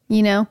day,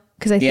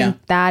 Because I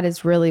think that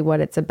is really what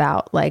it's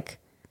about. Like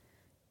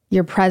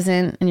you're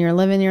present and you're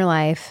living your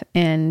life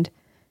and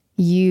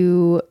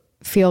you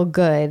feel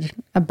good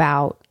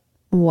about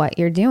what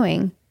you're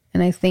doing.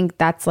 And I think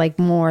that's like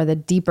more the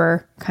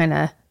deeper kind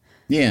of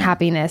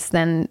happiness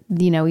than,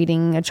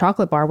 eating a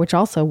chocolate bar, which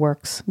also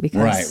works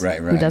because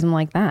who doesn't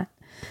like that?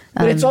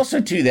 But it's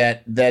also too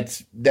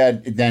that's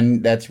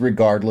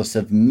regardless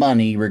of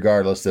money,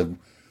 regardless of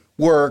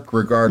work,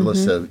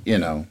 regardless of,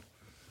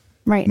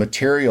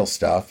 material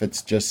stuff.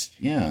 It's just,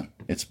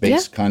 it's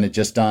based kind of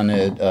just on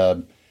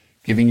it,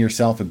 giving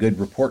yourself a good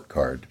report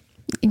card.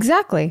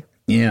 Exactly.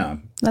 Yeah.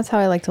 That's how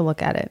I like to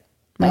look at it.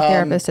 My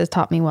therapist has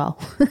taught me well.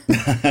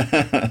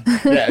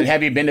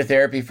 Have you been to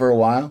therapy for a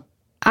while?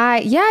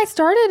 I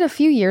started a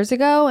few years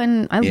ago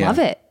and I love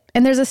it.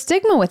 And there's a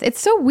stigma with it.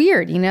 It's so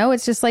weird,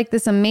 It's just like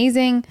this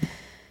amazing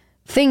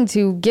thing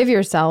to give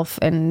yourself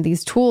and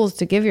these tools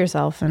to give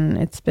yourself. And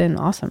it's been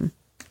awesome.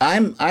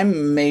 I'm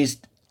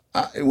amazed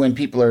when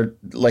people are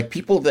like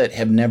people that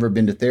have never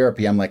been to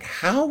therapy. I'm like,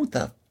 how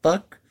the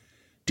fuck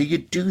do you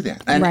do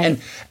that?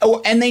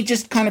 And they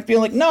just kind of feel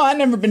like, no, I've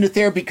never been to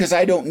therapy because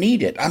I don't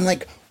need it. I'm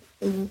like,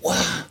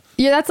 wow.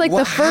 Yeah, that's like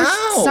the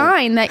first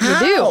sign that you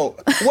do.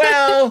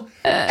 Well,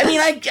 I mean,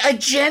 I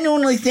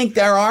genuinely think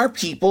there are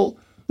people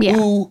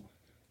who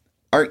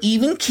are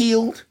even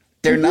keeled.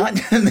 They're not,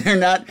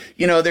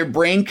 their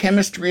brain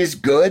chemistry is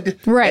good.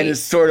 Right. And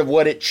is sort of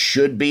what it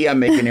should be. I'm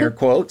making air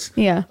quotes.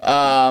 Yeah.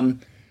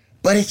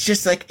 But it's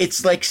just like,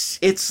 it's like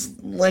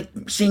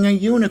seeing a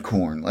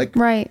unicorn. Like,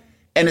 right.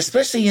 And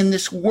especially in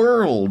this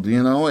world,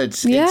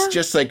 it's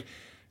just like,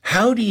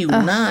 how do you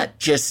not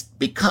just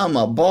become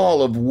a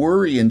ball of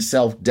worry and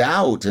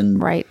self-doubt?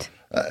 And right.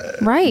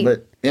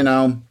 But,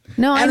 No,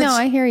 I know.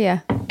 I hear you.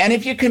 And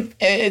if you can,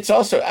 it's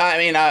also, I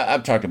mean,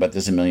 I've talked about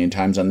this a million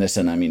times on this,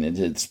 and I mean,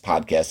 it's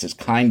podcast is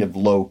kind of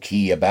low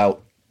key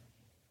about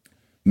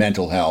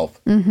mental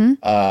health.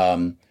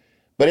 Mm-hmm.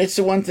 But it's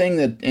the one thing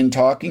that in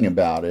talking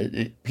about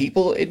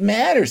it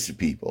matters to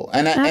people.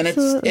 And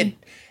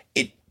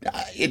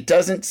it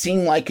doesn't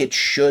seem like it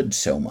should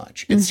so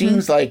much. It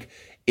seems like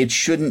it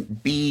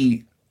shouldn't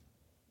be.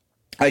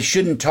 I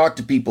shouldn't talk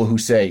to people who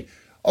say,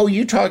 "Oh,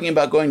 you talking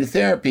about going to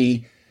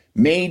therapy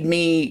made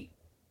me,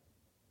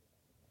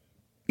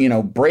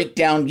 break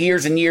down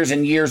years and years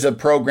and years of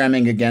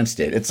programming against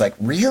it." It's like,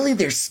 really?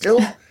 They're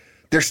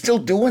still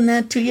doing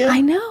that to you?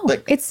 I know.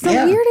 Like, it's the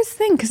weirdest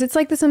thing because it's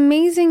like this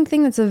amazing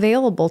thing that's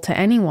available to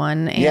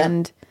anyone,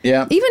 and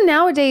even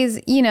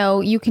nowadays,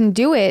 you can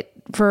do it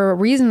for a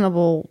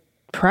reasonable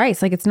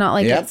price. Like it's not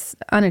like it's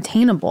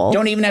unattainable.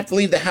 Don't even have to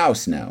leave the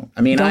house now.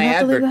 I mean, I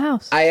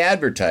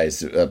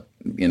advertise a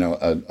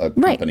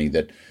company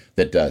that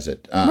does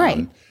it.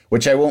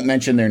 Which I won't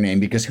mention their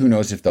name because who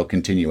knows if they'll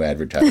continue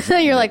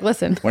advertising. You're like,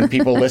 listen. When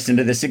people listen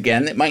to this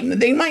again,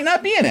 they might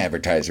not be an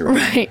advertiser.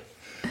 Right.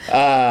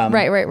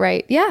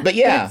 Right. Yeah. But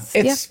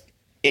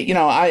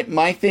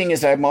my thing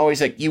is I'm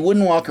always like, you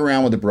wouldn't walk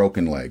around with a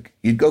broken leg.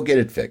 You'd go get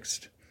it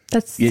fixed.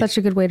 That's such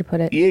a good way to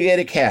put it. You get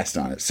a cast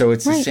on it. So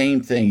it's the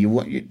same thing.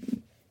 You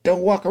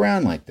don't walk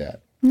around like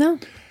that. No.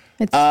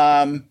 It's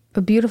a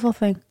beautiful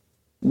thing.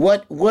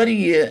 What do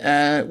you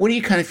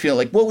kind of feel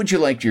like? What would you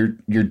like your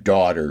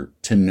daughter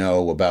to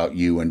know about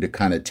you and to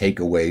kind of take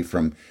away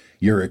from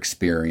your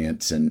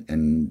experience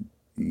and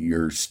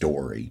your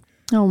story?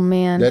 Oh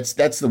man,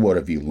 that's the what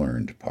have you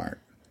learned part.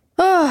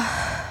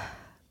 Oh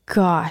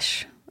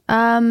gosh,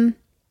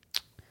 that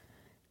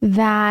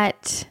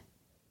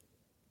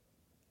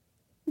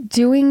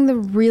doing the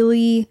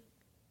really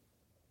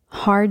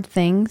hard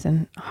things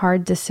and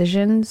hard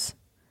decisions,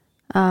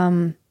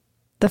 the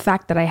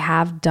fact that I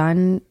have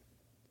done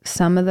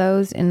some of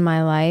those in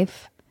my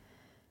life,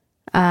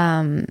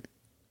 I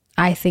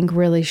think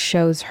really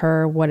shows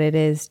her what it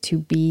is to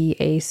be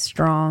a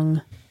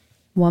strong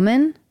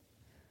woman.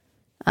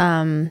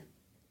 And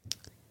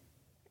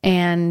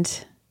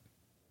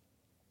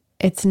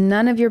it's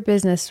none of your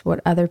business what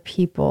other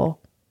people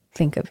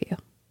think of you.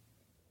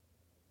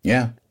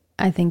 Yeah.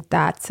 I think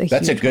that's a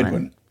good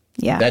one.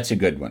 Yeah. That's a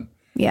good one.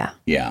 Yeah.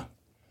 Yeah.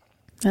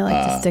 I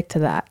like to stick to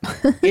that.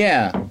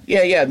 Yeah.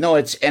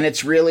 No,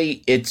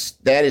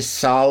 that is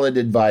solid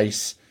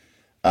advice.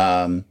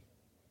 because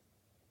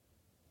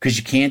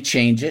you can't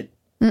change it.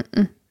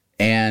 Mm-mm.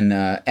 And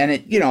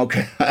it, you know,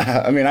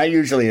 I mean, I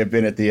usually have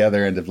been at the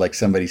other end of like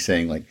somebody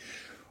saying like,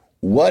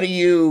 what do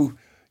you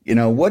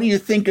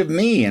think of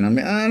me? And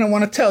I don't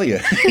want to tell you.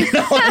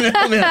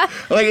 I mean,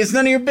 like, it's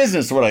none of your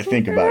business what I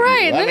think about you.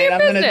 Right, none of your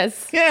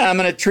business. I'm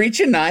going to treat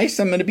you nice.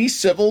 I'm going to be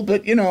civil,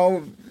 but, you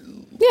know,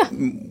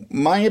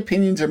 my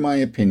opinions are my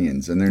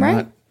opinions, and they're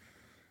not,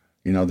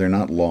 you know, they're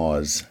not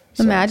laws.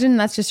 So. Imagine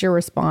that's just your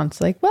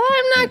response. Like, well,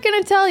 I'm not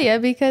going to tell you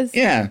because.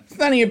 Yeah, it's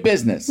none of your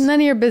business.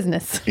 None of your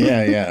business.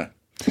 Yeah.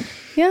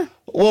 Yeah.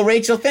 Well,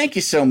 Rachel, thank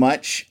you so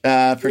much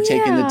for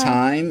taking the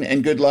time,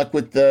 and good luck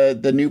with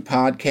the new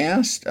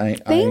podcast. I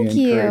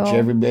encourage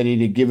everybody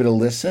to give it a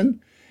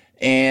listen.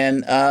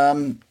 And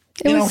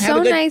it was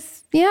so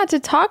nice, to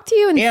talk to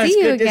you and see you again.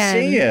 Yeah, it's good to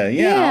see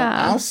you.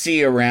 Yeah. I'll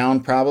see you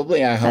around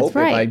probably. I hope. That's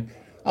right.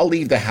 I'll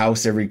leave the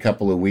house every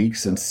couple of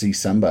weeks and see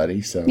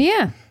somebody. So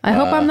I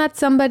hope I'm not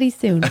somebody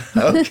soon.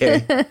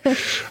 Okay.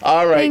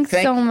 All right. Thanks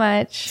so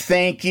much.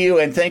 Thank you.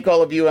 And thank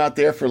all of you out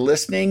there for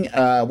listening.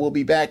 We'll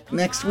be back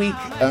next week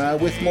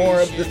with more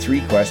of The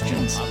Three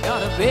Questions. I've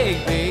got a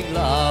big, big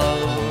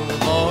love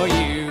for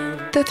you.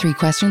 The Three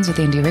Questions with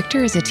Andy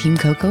Richter is a Team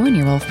Coco and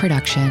Earwolf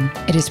production.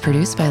 It is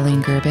produced by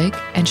Lane Gerbig,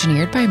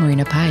 engineered by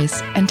Marina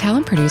Pais, and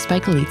talent produced by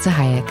Galitza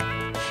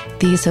Hayek.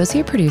 The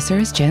associate producer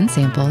is Jen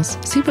Samples,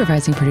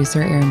 supervising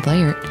producer Aaron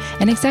Blair,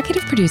 and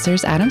executive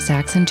producers Adam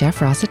Sachs and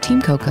Jeff Ross at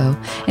Team Coco,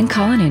 and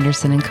Colin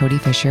Anderson and Cody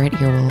Fisher at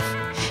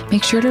Earwolf.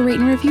 Make sure to rate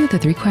and review The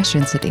Three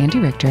Questions with Andy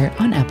Richter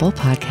on Apple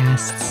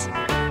Podcasts.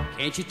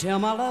 Can't you tell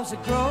my love's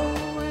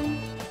a-growing?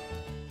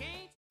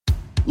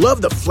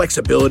 Love the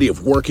flexibility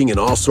of working in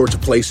all sorts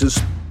of places?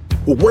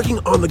 Well, working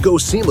on the go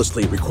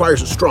seamlessly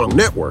requires a strong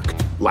network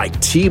like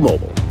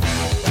T-Mobile.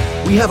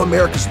 We have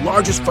America's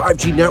largest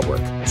 5G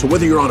network, so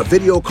whether you're on a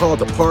video call at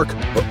the park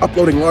or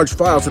uploading large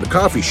files at a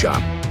coffee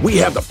shop, we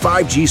have the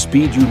 5G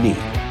speed you need.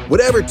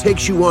 Whatever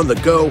takes you on the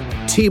go,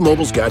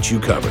 T-Mobile's got you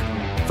covered.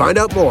 Find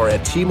out more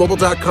at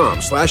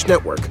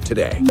T-Mobile.com/network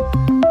today.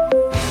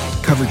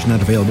 Coverage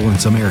not available in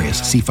some areas.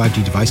 See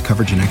 5G device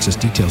coverage and access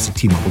details at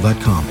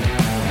T-Mobile.com.